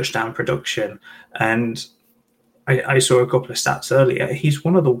touchdown production. And I saw a couple of stats earlier. He's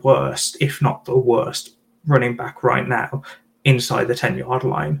one of the worst, if not the worst, running back right now inside the 10-yard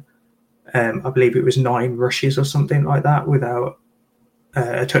line. I believe it was 9 rushes or something like that without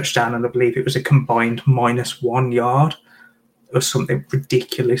a touchdown, and I believe it was a combined -1 yard or something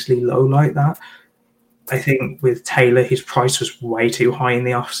ridiculously low like that. I think with Taylor, his price was way too high in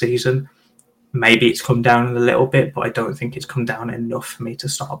the off-season. Maybe it's come down a little bit, but I don't think it's come down enough for me to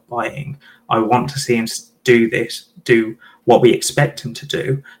start buying. I want to see him do what we expect him to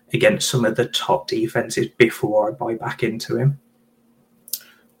do against some of the top defenses before I buy back into him.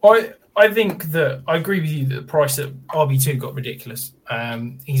 I think that I agree with you that the price at RB2 got ridiculous.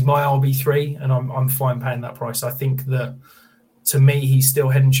 He's my RB3, and I'm fine paying that price. I think that, to me, he's still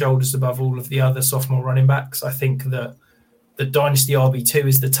head and shoulders above all of the other sophomore running backs. I think that the Dynasty RB2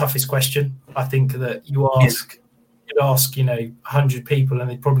 is the toughest question. I think that you'd ask 100 people, and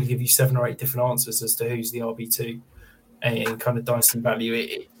they'd probably give you 7 or 8 different answers as to who's the RB2 and kind of Dynasty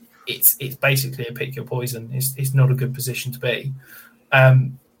value. It's basically a pick your poison. It's not a good position to be.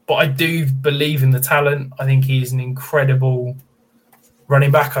 But I do believe in the talent. I think he is an incredible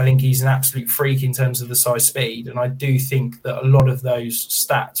running back. I think he's an absolute freak in terms of the size, speed. And I do think that a lot of those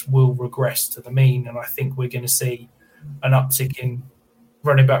stats will regress to the mean. And I think we're going to see an uptick in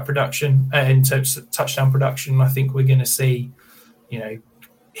running back production, in terms of touchdown production. I think we're going to see,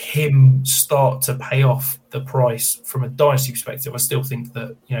 him start to pay off the price from a dynasty perspective. I still think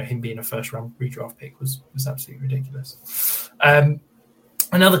that, him being a first round redraft pick was absolutely ridiculous.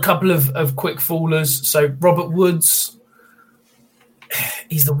 Another couple of quick fallers. So Robert Woods,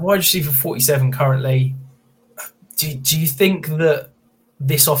 he's the wide receiver 47 currently. Do you think that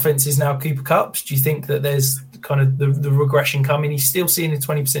this offense is now Cooper Kupp's? Do you think that there's kind of the regression coming? He's still seeing a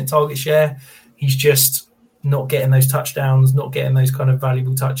 20% target share. He's just not getting those touchdowns, not getting those kind of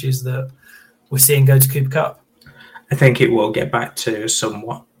valuable touches that we're seeing go to Cooper Kupp. I think it will get back to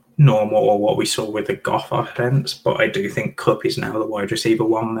somewhat normal, or what we saw with the Goff offense, but I do think Kupp is now the wide receiver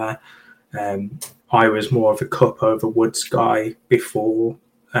 1 there. I was more of a Kupp over Woods guy before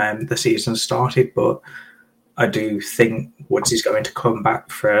the season started, but I do think Woods is going to come back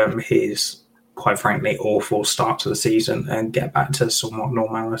from his, quite frankly, awful start to the season and get back to somewhat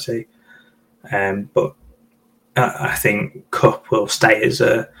normality. But I think Kupp will stay as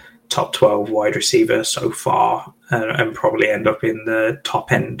a top 12 wide receiver so far, and probably end up in the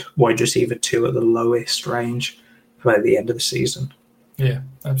top end wide receiver 2 at the lowest range by the end of the season. Yeah,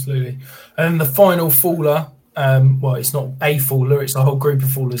 absolutely. And the final faller, it's not a faller, it's a whole group of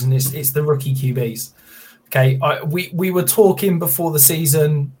fallers, and it's the rookie QBs. Okay, we were talking before the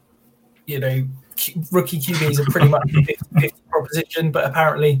season, rookie QBs are pretty much a 50-50 proposition, but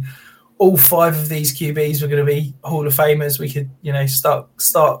apparently all 5 of these QBs were going to be Hall of Famers. We could,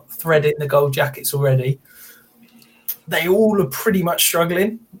 start threading the gold jackets already. They all are pretty much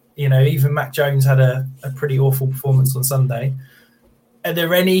struggling. Even Mac Jones had a pretty awful performance on Sunday. Are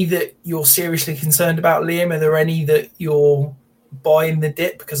there any that you're seriously concerned about, Liam? Are there any that you're buying the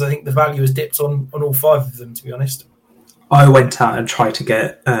dip? Because I think the value has dipped on all 5 of them, to be honest. I went out and tried to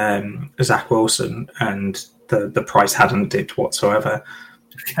get Zach Wilson, and the price hadn't dipped whatsoever.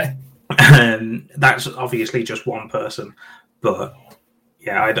 Okay. That's obviously just one person, but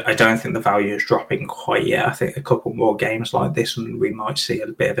yeah, I don't think the value is dropping quite yet. I think a couple more games like this and we might see a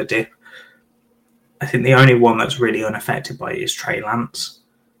bit of a dip. I think the only one that's really unaffected by it is Trey Lance.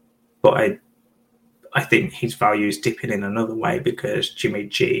 But I think his value is dipping in another way because Jimmy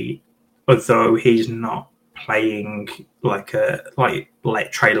G, although he's not playing like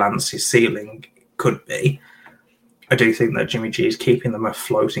Trey Lance's ceiling could be, I do think that Jimmy G is keeping them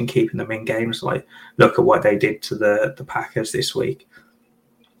afloat and keeping them in games. Like, look at what they did to the Packers this week.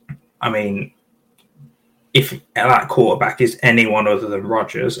 I mean, if that quarterback is anyone other than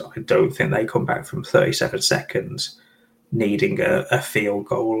Rodgers, I don't think they come back from 37 seconds needing a field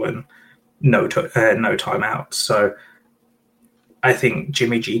goal and no timeouts. So I think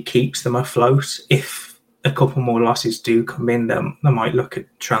Jimmy G keeps them afloat. If a couple more losses do come in, they might look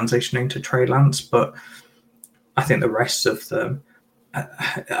at transitioning to Trey Lance, but I think the rest of them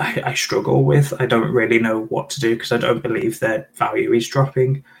I struggle with. I don't really know what to do because I don't believe their value is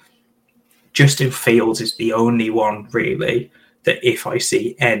dropping. Justin Fields is the only one really that if I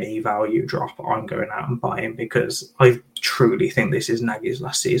see any value drop, I'm going out and buying because I truly think this is Nagy's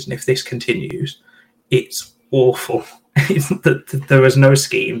last season. If this continues, it's awful. There was no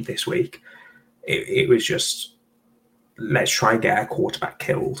scheme this week. It was just, let's try and get our quarterback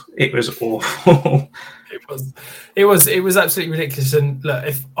killed. It was awful. It was absolutely ridiculous. And look,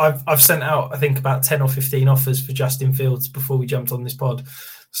 if I've sent out, I think about 10 or 15 offers for Justin Fields before we jumped on this pod.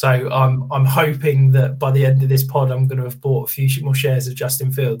 So I'm hoping that by the end of this pod, I'm going to have bought a few more shares of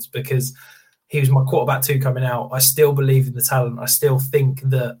Justin Fields because he was my quarterback 2 coming out. I still believe in the talent. I still think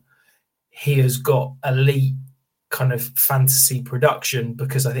that he has got elite kind of fantasy production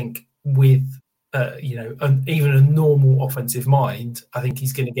because I think with even a normal offensive mind, I think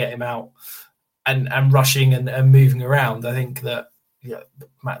he's going to get him out and rushing and moving around. I think that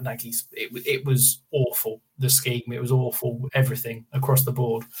Matt Nagy's it was awful. The scheme, it was awful. Everything across the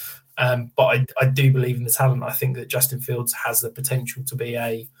board. But I do believe in the talent. I think that Justin Fields has the potential to be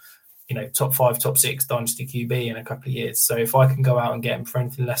a top 5, top 6 dynasty QB in a couple of years. So if I can go out and get him for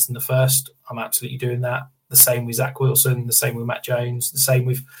anything less than the first, I'm absolutely doing that. The same with Zach Wilson. The same with Matt Jones. The same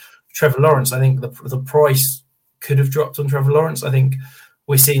with Trevor Lawrence. I think the price could have dropped on Trevor Lawrence. I think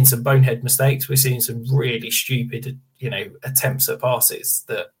we're seeing some bonehead mistakes. We're seeing some really stupid, attempts at passes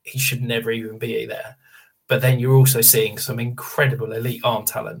that he should never even be there. But then you're also seeing some incredible elite arm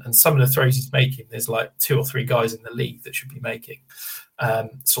talent. And some of the throws he's making, there's like 2 or 3 guys in the league that should be making.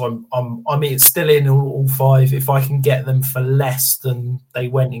 So I'm still in all 5. If I can get them for less than they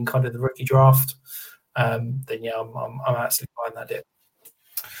went in kind of the rookie draft, then yeah, I'm absolutely buying that dip.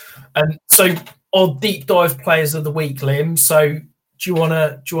 And so our deep dive players of the week, Liam. So do you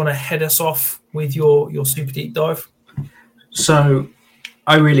wanna head us off with your super deep dive? So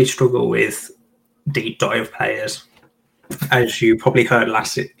I really struggle with deep dive players. As you probably heard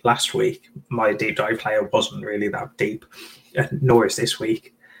last week, my deep dive player wasn't really that deep, nor is this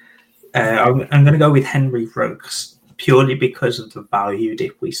week. I'm going to go with Henry Ruggs purely because of the value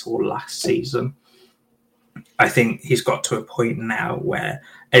dip we saw last season. I think he's got to a point now where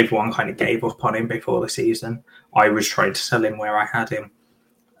everyone kind of gave up on him before the season. I was trying to sell him where I had him.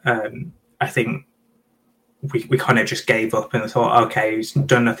 I think we kind of just gave up and thought, okay, he's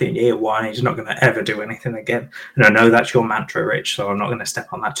done nothing year 1. He's not going to ever do anything again. And I know that's your mantra, Rich, so I'm not going to step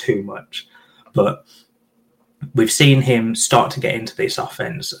on that too much. But we've seen him start to get into this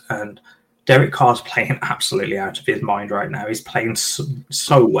offense, and Derek Carr's playing absolutely out of his mind right now. He's playing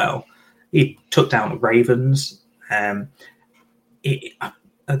so well. He took down the Ravens. Are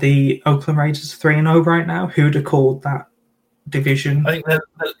the Oakland Raiders 3-0 right now? Who'd have called that division? I think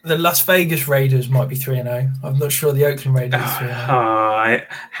the Las Vegas Raiders might be 3-0. I'm not sure the Oakland Raiders are 3-0.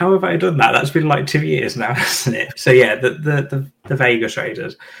 How have I done that? That's been like 2 years now, hasn't it? So yeah, the Vegas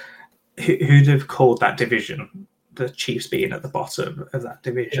Raiders. Who'd have called that division? The Chiefs being at the bottom of that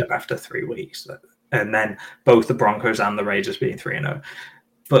division after 3 weeks. And then both the Broncos and the Raiders being 3-0.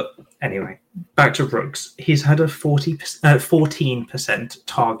 But anyway, back to Ruggs. He's had a 14%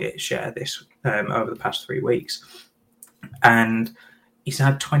 target share this over the past 3 weeks. And he's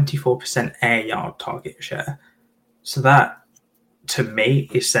had 24% air yard target share. So that, to me,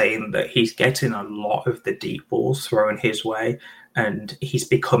 is saying that he's getting a lot of the deep balls thrown his way, and he's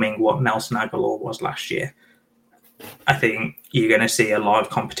becoming what Nelson Aguilar was last year. I think you're going to see a lot of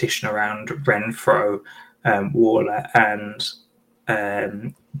competition around Renfro, Waller, and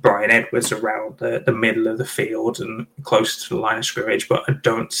Brian Edwards around the middle of the field and close to the line of scrimmage, but I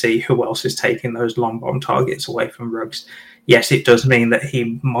don't see who else is taking those long bomb targets away from Ruggs. Yes, it does mean that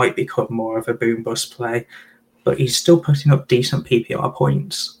he might become more of a boom-bust play, but he's still putting up decent PPR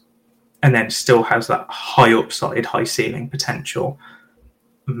points and then still has that high upside, high ceiling potential.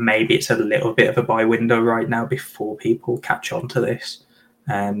 maybe it's a little bit of a buy window right now before people catch on to this.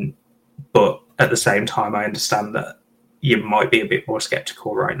 But at the same time, I understand that you might be a bit more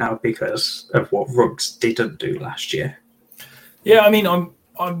sceptical right now because of what Ruggs didn't do last year. Yeah, I mean,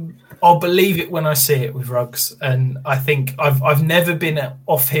 I'll believe it when I see it with Ruggs, and I think I've never been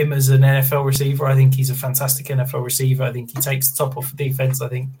off him as an NFL receiver. I think he's a fantastic NFL receiver. I think he takes the top off the defense. I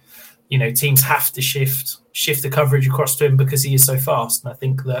think, you know, teams have to shift the coverage across to him because he is so fast. And I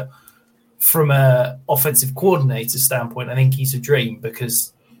think that from a offensive coordinator standpoint, I think he's a dream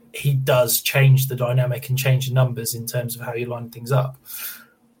because he does change the dynamic and change the numbers in terms of how you line things up.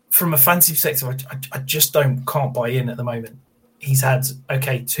 From a fantasy perspective, I just can't buy in at the moment. He's had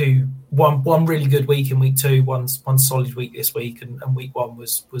one really good week in week 2, one solid week this week, and week 1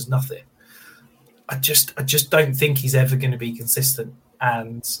 was nothing. I just don't think he's ever going to be consistent.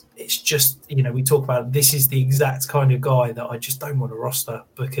 And it's just, you know, we talk about this is the exact kind of guy that I just don't want to roster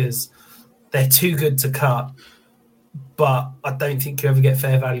because they're too good to cut. But I don't think you ever get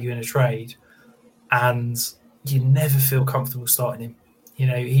fair value in a trade, and you never feel comfortable starting him. You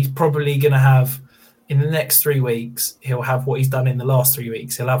know, he's probably going to have, in the next 3 weeks, he'll have what he's done in the last 3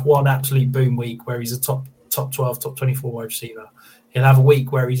 weeks. He'll have one absolute boom week where he's a top 12, top 24 wide receiver. He'll have a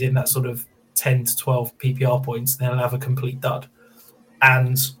week where he's in that sort of 10 to 12 PPR points, and then he'll have a complete dud.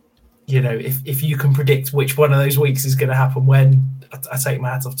 And, you know, if you can predict which one of those weeks is going to happen when, I take my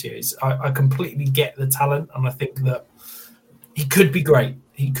hat off to you. I completely get the talent, and I think that he could be great.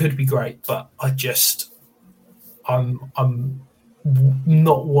 But I'm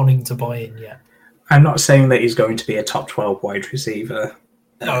not wanting to buy in yet. I'm not saying that he's going to be a top 12 wide receiver.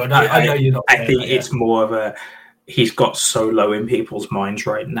 No, I know you're not. I think it's more of he's got so low in people's minds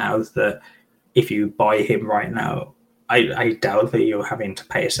right now that if you buy him right now, I doubt that you're having to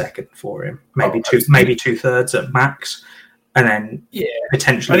pay a second for him. Maybe 2/3 at max. And then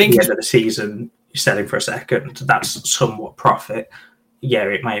potentially at the end of the season, you're selling for a second. That's somewhat profit. Yeah,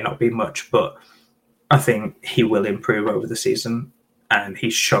 it may not be much, but I think he will improve over the season. And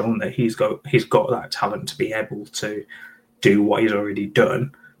he's shown that he's got that talent to be able to do what he's already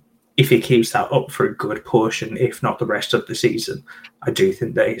done. If he keeps that up for a good portion, if not the rest of the season, I do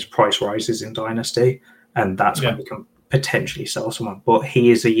think that his price rises in Dynasty. And that's when we can potentially sell someone. But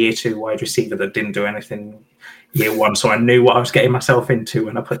he is a year 2 wide receiver that didn't do anything year 1, so I knew what I was getting myself into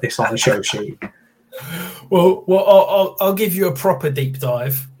when I put this on the show sheet. Well, I'll give you a proper deep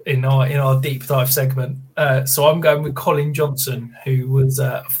dive in our deep dive segment. So I'm going with Colin Johnson, who was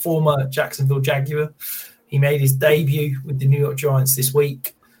a former Jacksonville Jaguar. He made his debut with the New York Giants this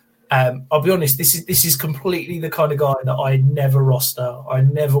week. I'll be honest, this is completely the kind of guy that I never roster. I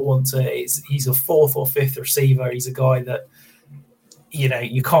never want to. He's a 4th or 5th receiver. He's a guy that, you know,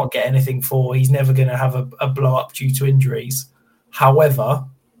 you can't get anything for. He's never going to have a blow up due to injuries. However,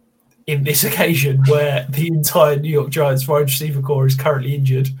 in this occasion where the entire New York Giants wide receiver core is currently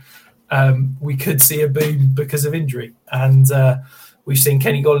injured, we could see a boom because of injury. And we've seen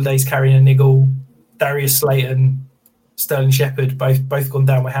Kenny Golladay's carrying a niggle, Darius Slayton, Sterling Shepard, both gone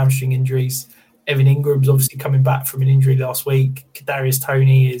down with hamstring injuries. Evan Ingram's obviously coming back from an injury last week. Kadarius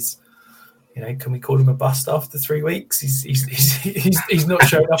Toney is, you know, can we call him a bust after 3 weeks? He's not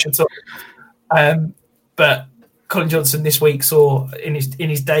showing up at all. But Colin Johnson this week saw in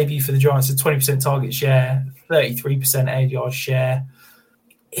his debut for the Giants a 20% target share, 33% air yard share.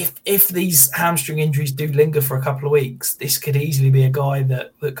 If these hamstring injuries do linger for a couple of weeks, this could easily be a guy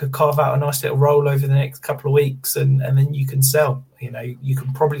that could carve out a nice little role over the next couple of weeks, and then you can sell. You know, you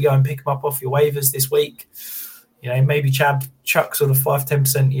can probably go and pick him up off your waivers this week. You know, maybe chuck sort of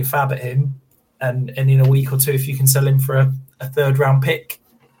 5-10% of your fab at him, and in a week or two, if you can sell him for a 3rd round pick,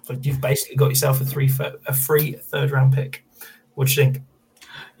 you've basically got yourself a free 3rd round pick. What do you think?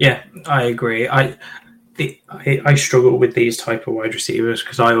 Yeah, I agree. I struggle with these type of wide receivers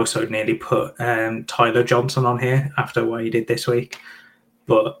because I also nearly put Tyler Johnson on here after what he did this week,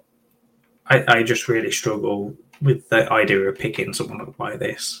 but I just really struggle with the idea of picking someone up like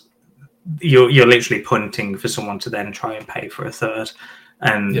this. You're literally punting for someone to then try and pay for a 3rd,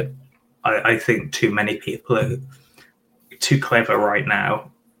 and I think too many people are too clever right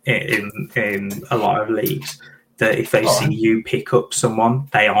now in a lot of leagues. That if they see you pick up someone,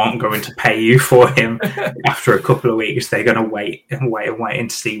 they aren't going to pay you for him after a couple of weeks. They're going to wait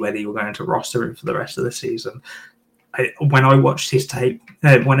and see whether you're going to roster him for the rest of the season. When I watched his tape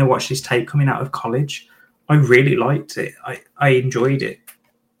coming out of college, I really liked it. I enjoyed it,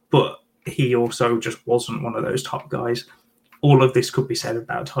 but he also just wasn't one of those top guys. All of this could be said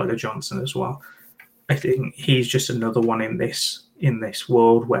about Tyler Johnson as well. I think he's just another one in this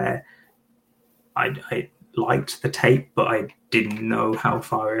world where liked the tape, but I didn't know how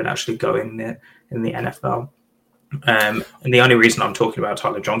far it would actually go in the NFL. And the only reason I'm talking about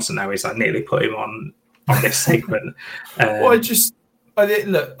Tyler Johnson now is I nearly put him on this segment. Well, I just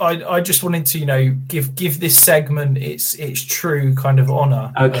wanted to, give this segment its true kind of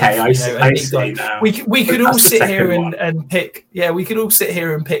honour. Okay, I see now. We could all sit here and pick. Yeah, we could all sit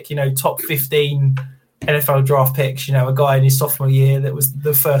here and pick. Top 15 NFL draft picks. A guy in his sophomore year that was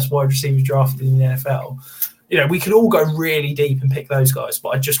the first wide receiver drafted in the NFL. We could all go really deep and pick those guys, but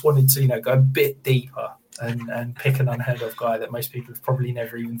I just wanted to go a bit deeper and pick an unheard of guy that most people have probably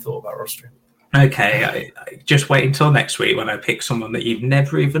never even thought about rostering. Okay, I just wait until next week when I pick someone that you've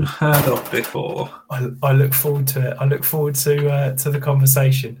never even heard of before. I look forward to it. I look forward to the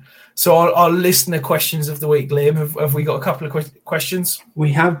conversation. So our listener questions of the week, Liam, have we got a couple of questions?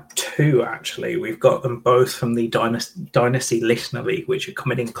 We have two, actually. We've got them both from the Dynasty Listener League, which are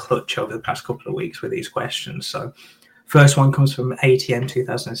coming in clutch over the past couple of weeks with these questions. So first one comes from ATM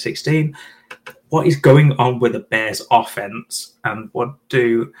 2016. What is going on with the Bears offense, and what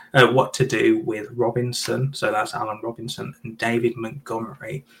to do with Robinson? So that's Allen Robinson and David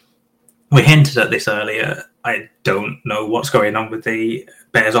Montgomery. We hinted at this earlier. I don't know what's going on with the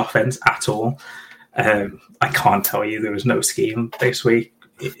Bears offense at all. I can't tell you. There was no scheme this week.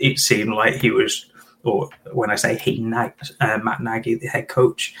 It seemed like he was, or when I say he, Matt Nagy, the head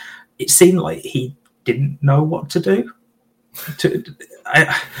coach, it seemed like he didn't know what to do.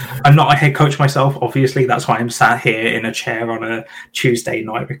 I'm not a head coach myself, obviously. That's why I'm sat here in a chair on a Tuesday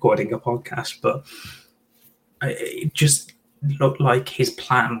night recording a podcast. But it just looked like his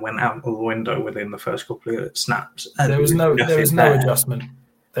plan went out the window within the first couple of snaps. There was no adjustment.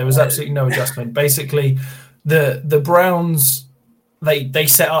 There was absolutely no adjustment. Basically, the Browns they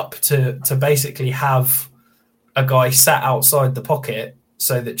set up to basically have a guy sat outside the pocket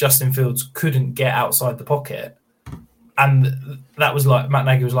so that Justin Fields couldn't get outside the pocket. And that was like, Matt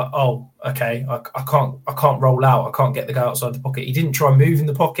Nagy was like, oh, okay, I can't roll out. I can't get the guy outside the pocket. He didn't try moving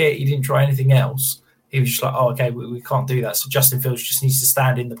the pocket. He didn't try anything else. He was just like, oh, okay, we can't do that. So Justin Fields just needs to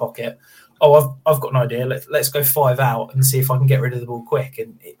stand in the pocket. Oh, I've got an idea. Let's go 5 out and see if I can get rid of the ball quick.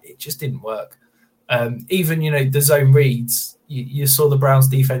 And it just didn't work. Even, the zone reads, you saw the Browns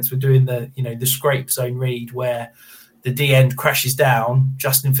defense were doing the scrape zone read where the D end crashes down.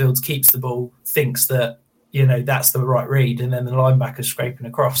 Justin Fields keeps the ball, thinks that, that's the right read, and then the linebacker's scraping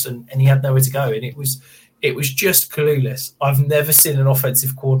across, and he had nowhere to go, and it was just clueless. I've never seen an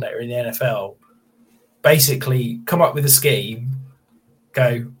offensive coordinator in the NFL basically come up with a scheme,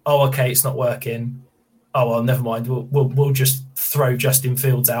 go, oh, okay, it's not working. Oh, well, never mind. We'll just throw Justin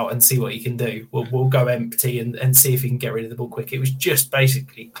Fields out and see what he can do. We'll go empty and see if he can get rid of the ball quick. It was just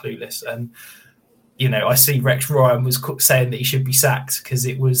basically clueless, and I see Rex Ryan was saying that he should be sacked because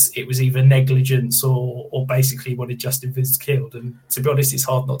it was either negligence or basically wanted Justin Fields killed. And to be honest, it's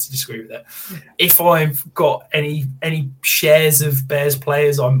hard not to disagree with that. Yeah. If I've got any shares of Bears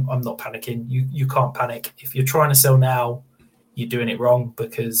players, I'm not panicking. You can't panic. If you're trying to sell now, you're doing it wrong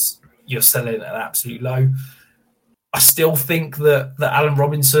because you're selling at an absolute low. I still think that Allen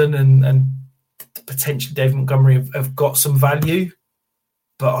Robinson and potentially David Montgomery have got some value,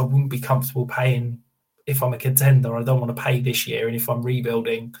 but I wouldn't be comfortable paying. If I'm a contender, I don't want to pay this year. And if I'm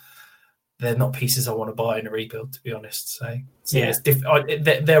rebuilding, they're not pieces I want to buy in a rebuild, to be honest. So yeah, it's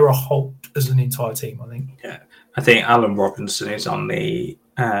they're a halt as an entire team, I think. Yeah, I think Allen Robinson is on the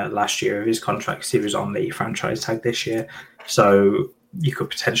last year of his contract. He was on the franchise tag this year. So you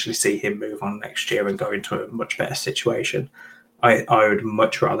could potentially see him move on next year and go into a much better situation. I would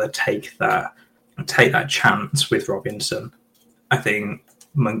much rather take that chance with Robinson. I think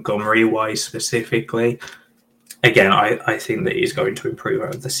Montgomery-wise specifically, again, I think that he's going to improve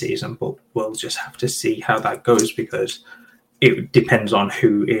over the season, but we'll just have to see how that goes because it depends on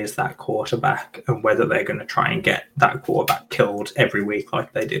who is that quarterback and whether they're going to try and get that quarterback killed every week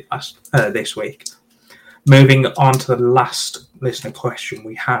like they did this week. Moving on to the last listener question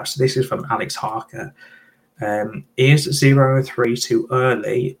we have. So this is from Alex Harker. Is 0-3 too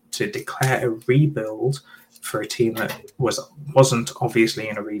early to declare a rebuild for a team that wasn't obviously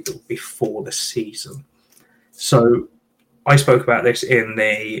in a rebuild before the season? So I spoke about this in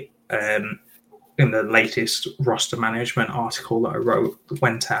the latest roster management article that I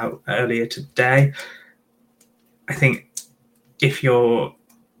went out earlier today. I think if you're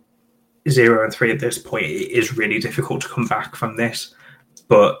 0-3 at this point, it is really difficult to come back from this,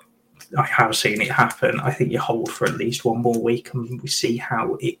 but I have seen it happen. I think you hold for at least one more week and we see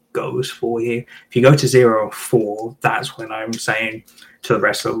how it goes for you. If you go to 0-4, that's when I'm saying to the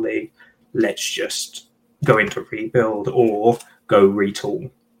rest of the league, let's just go into rebuild or go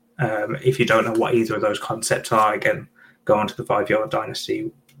retool. If you don't know what either of those concepts are, again, go onto the 5 Yard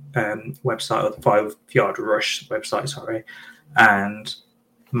Dynasty website, or the 5 Yard Rush website, sorry, and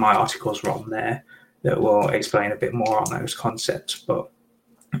my articles are on there that will explain a bit more on those concepts. But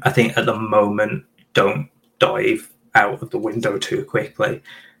I think at the moment, don't dive out of the window too quickly.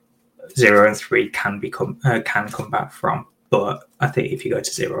 0 and 3 can come back from, but I think if you go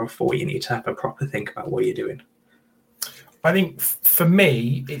to 0 and 4, you need to have a proper think about what you're doing. I think for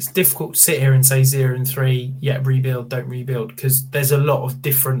me, it's difficult to sit here and say 0 and 3, rebuild, don't rebuild, because there's a lot of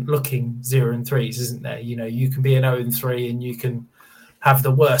different looking 0 and 3s, isn't there? You know, you can be an 0 and 3 and you can have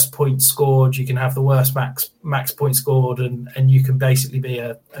the worst points scored, you can have the worst max points scored, and you can basically be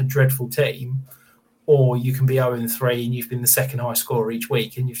a dreadful team, or you can be 0 and 3 and you've been the second highest scorer each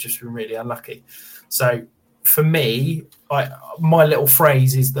week and you've just been really unlucky. So for me, my little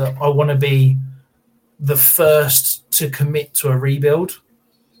phrase is that I want to be the first to commit to a rebuild,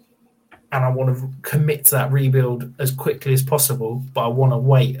 and I want to commit to that rebuild as quickly as possible, but I want to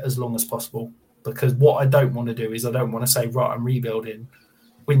wait as long as possible, because what I don't want to do is I don't want to say, right, I'm rebuilding,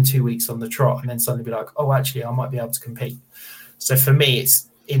 win 2 weeks on the trot, and then suddenly be like, oh, actually, I might be able to compete. So for me, it's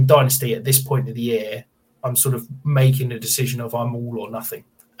in Dynasty at this point of the year, I'm sort of making a decision of I'm all or nothing.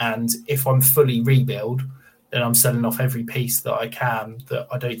 And if I'm fully rebuild, then I'm selling off every piece that I can that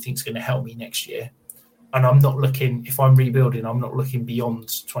I don't think is going to help me next year. And I'm not looking, if I'm rebuilding, I'm not looking beyond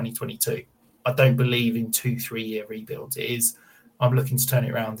 2022. I don't believe in 2-3 year rebuilds. I'm looking to turn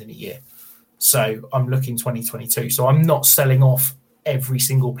it around in a year. So I'm looking 2022. So I'm not selling off every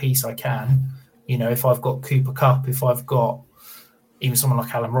single piece I can. You know, if I've got Cooper Kupp, if I've got even someone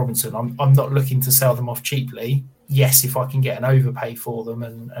like Allen Robinson, I'm not looking to sell them off cheaply. Yes, if I can get an overpay for them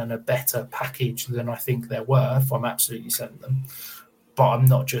and a better package than I think they're worth, I'm absolutely selling them. But I'm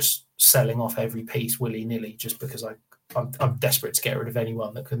not just selling off every piece willy-nilly just because I'm desperate to get rid of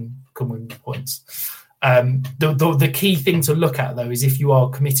anyone that can win the points. The key thing to look at, though, is if you are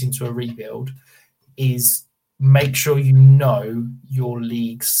committing to a rebuild, is make sure you know your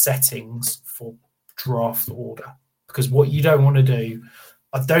league's settings for draft order. Because what you don't want to do,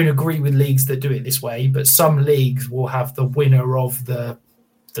 I don't agree with leagues that do it this way, but some leagues will have the winner of the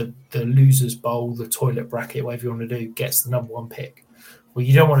losers bowl, the toilet bracket, whatever you want to do, gets the number 1 pick. Well,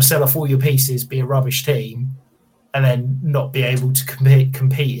 you don't want to sell off all your pieces, be a rubbish team, and then not be able to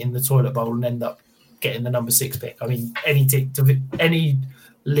compete in the toilet bowl and end up getting the number 6 pick. I mean, any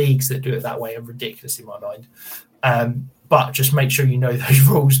leagues that do it that way are ridiculous in my mind. But just make sure you know those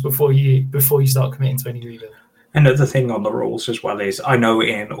rules before you start committing to any rebuild. Another thing on the rules as well is I know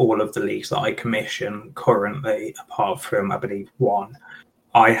in all of the leagues that I commission currently, apart from, I believe, 1,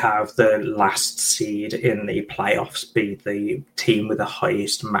 I have the last seed in the playoffs be the team with the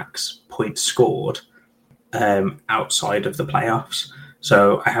highest max points scored outside of the playoffs.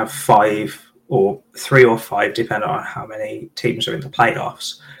 So I have 5 or 3 or 5, depending on how many teams are in the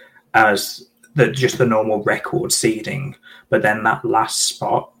playoffs, as just the normal record seeding. But then that last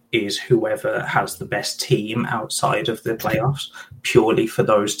spot is whoever has the best team outside of the playoffs, purely for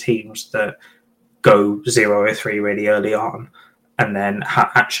those teams that go 0 or 3 really early on, and then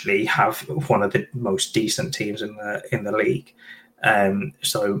actually have one of the most decent teams in the league.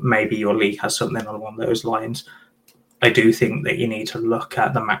 So maybe your league has something along those lines. I do think that you need to look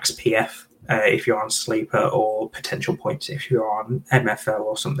at the max PF if you're on Sleeper, or potential points if you're on MFL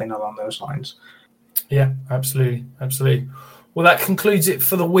or something along those lines. Yeah, absolutely. Well, that concludes it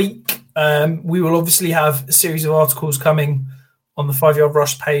for the week. We will obviously have a series of articles coming on the 5 Yard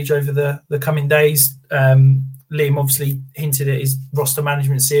Rush page over the coming days. Liam obviously hinted at his roster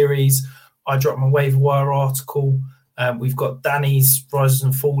management series. I dropped my waiver wire article. We've got Danny's Risers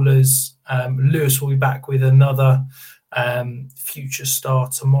and Fallers. Lewis will be back with another future star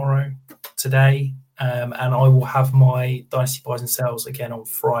today. And I will have my Dynasty Buys and Sells again on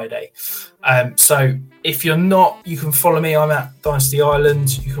Friday. So if you're not, you can follow me. I'm at Dynasty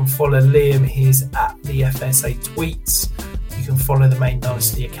Island. You can follow Liam. He's at the FSA Tweets. You can follow the main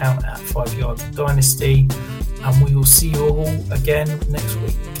Dynasty account at 5 Yard Dynasty. And we will see you all again next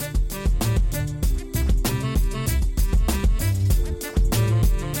week.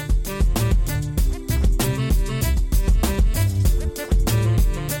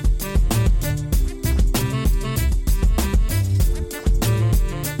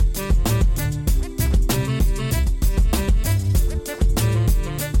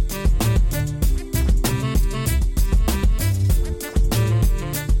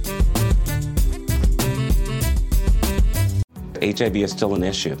 HIV is still an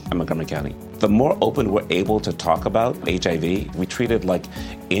issue in Montgomery County. The more open we're able to talk about HIV, we treat it like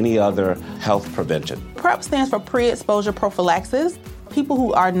any other health prevention. PrEP stands for pre-exposure prophylaxis. people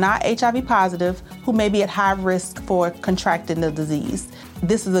who are not HIV positive, who may be at high risk for contracting the disease.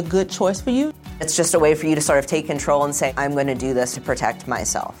 This is a good choice for you. It's just a way for you to sort of take control and say, I'm going to do this to protect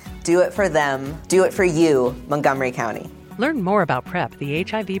myself. Do it for them. Do it for you, Montgomery County. Learn more about PrEP, the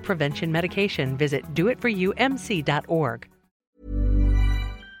HIV prevention medication. Visit doitforyoumc.org.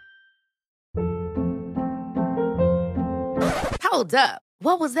 Hold up.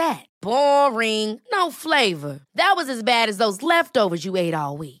 What was that? Boring. No flavor. That was as bad as those leftovers you ate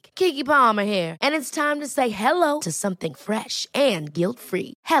all week. Keke Palmer here, and it's time to say hello to something fresh and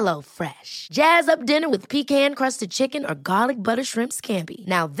guilt-free. Hello Fresh. Jazz up dinner with pecan-crusted chicken or garlic butter shrimp scampi.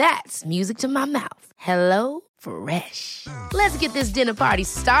 Now that's music to my mouth. Hello Fresh. Let's get this dinner party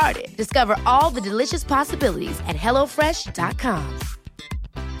started. Discover all the delicious possibilities at HelloFresh.com.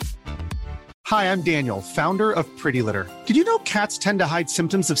 Hi, I'm Daniel, founder of Pretty Litter. Did you know cats tend to hide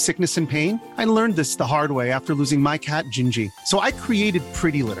symptoms of sickness and pain? I learned this the hard way after losing my cat, Gingy. So I created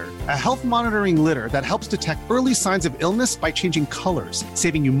Pretty Litter, a health monitoring litter that helps detect early signs of illness by changing colors,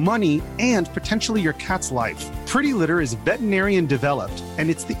 saving you money and potentially your cat's life. Pretty Litter is veterinarian developed, and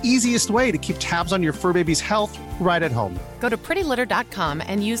it's the easiest way to keep tabs on your fur baby's health right at home. Go to prettylitter.com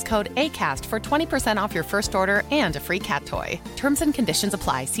and use code ACAST for 20% off your first order and a free cat toy. Terms and conditions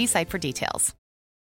apply. See site for details.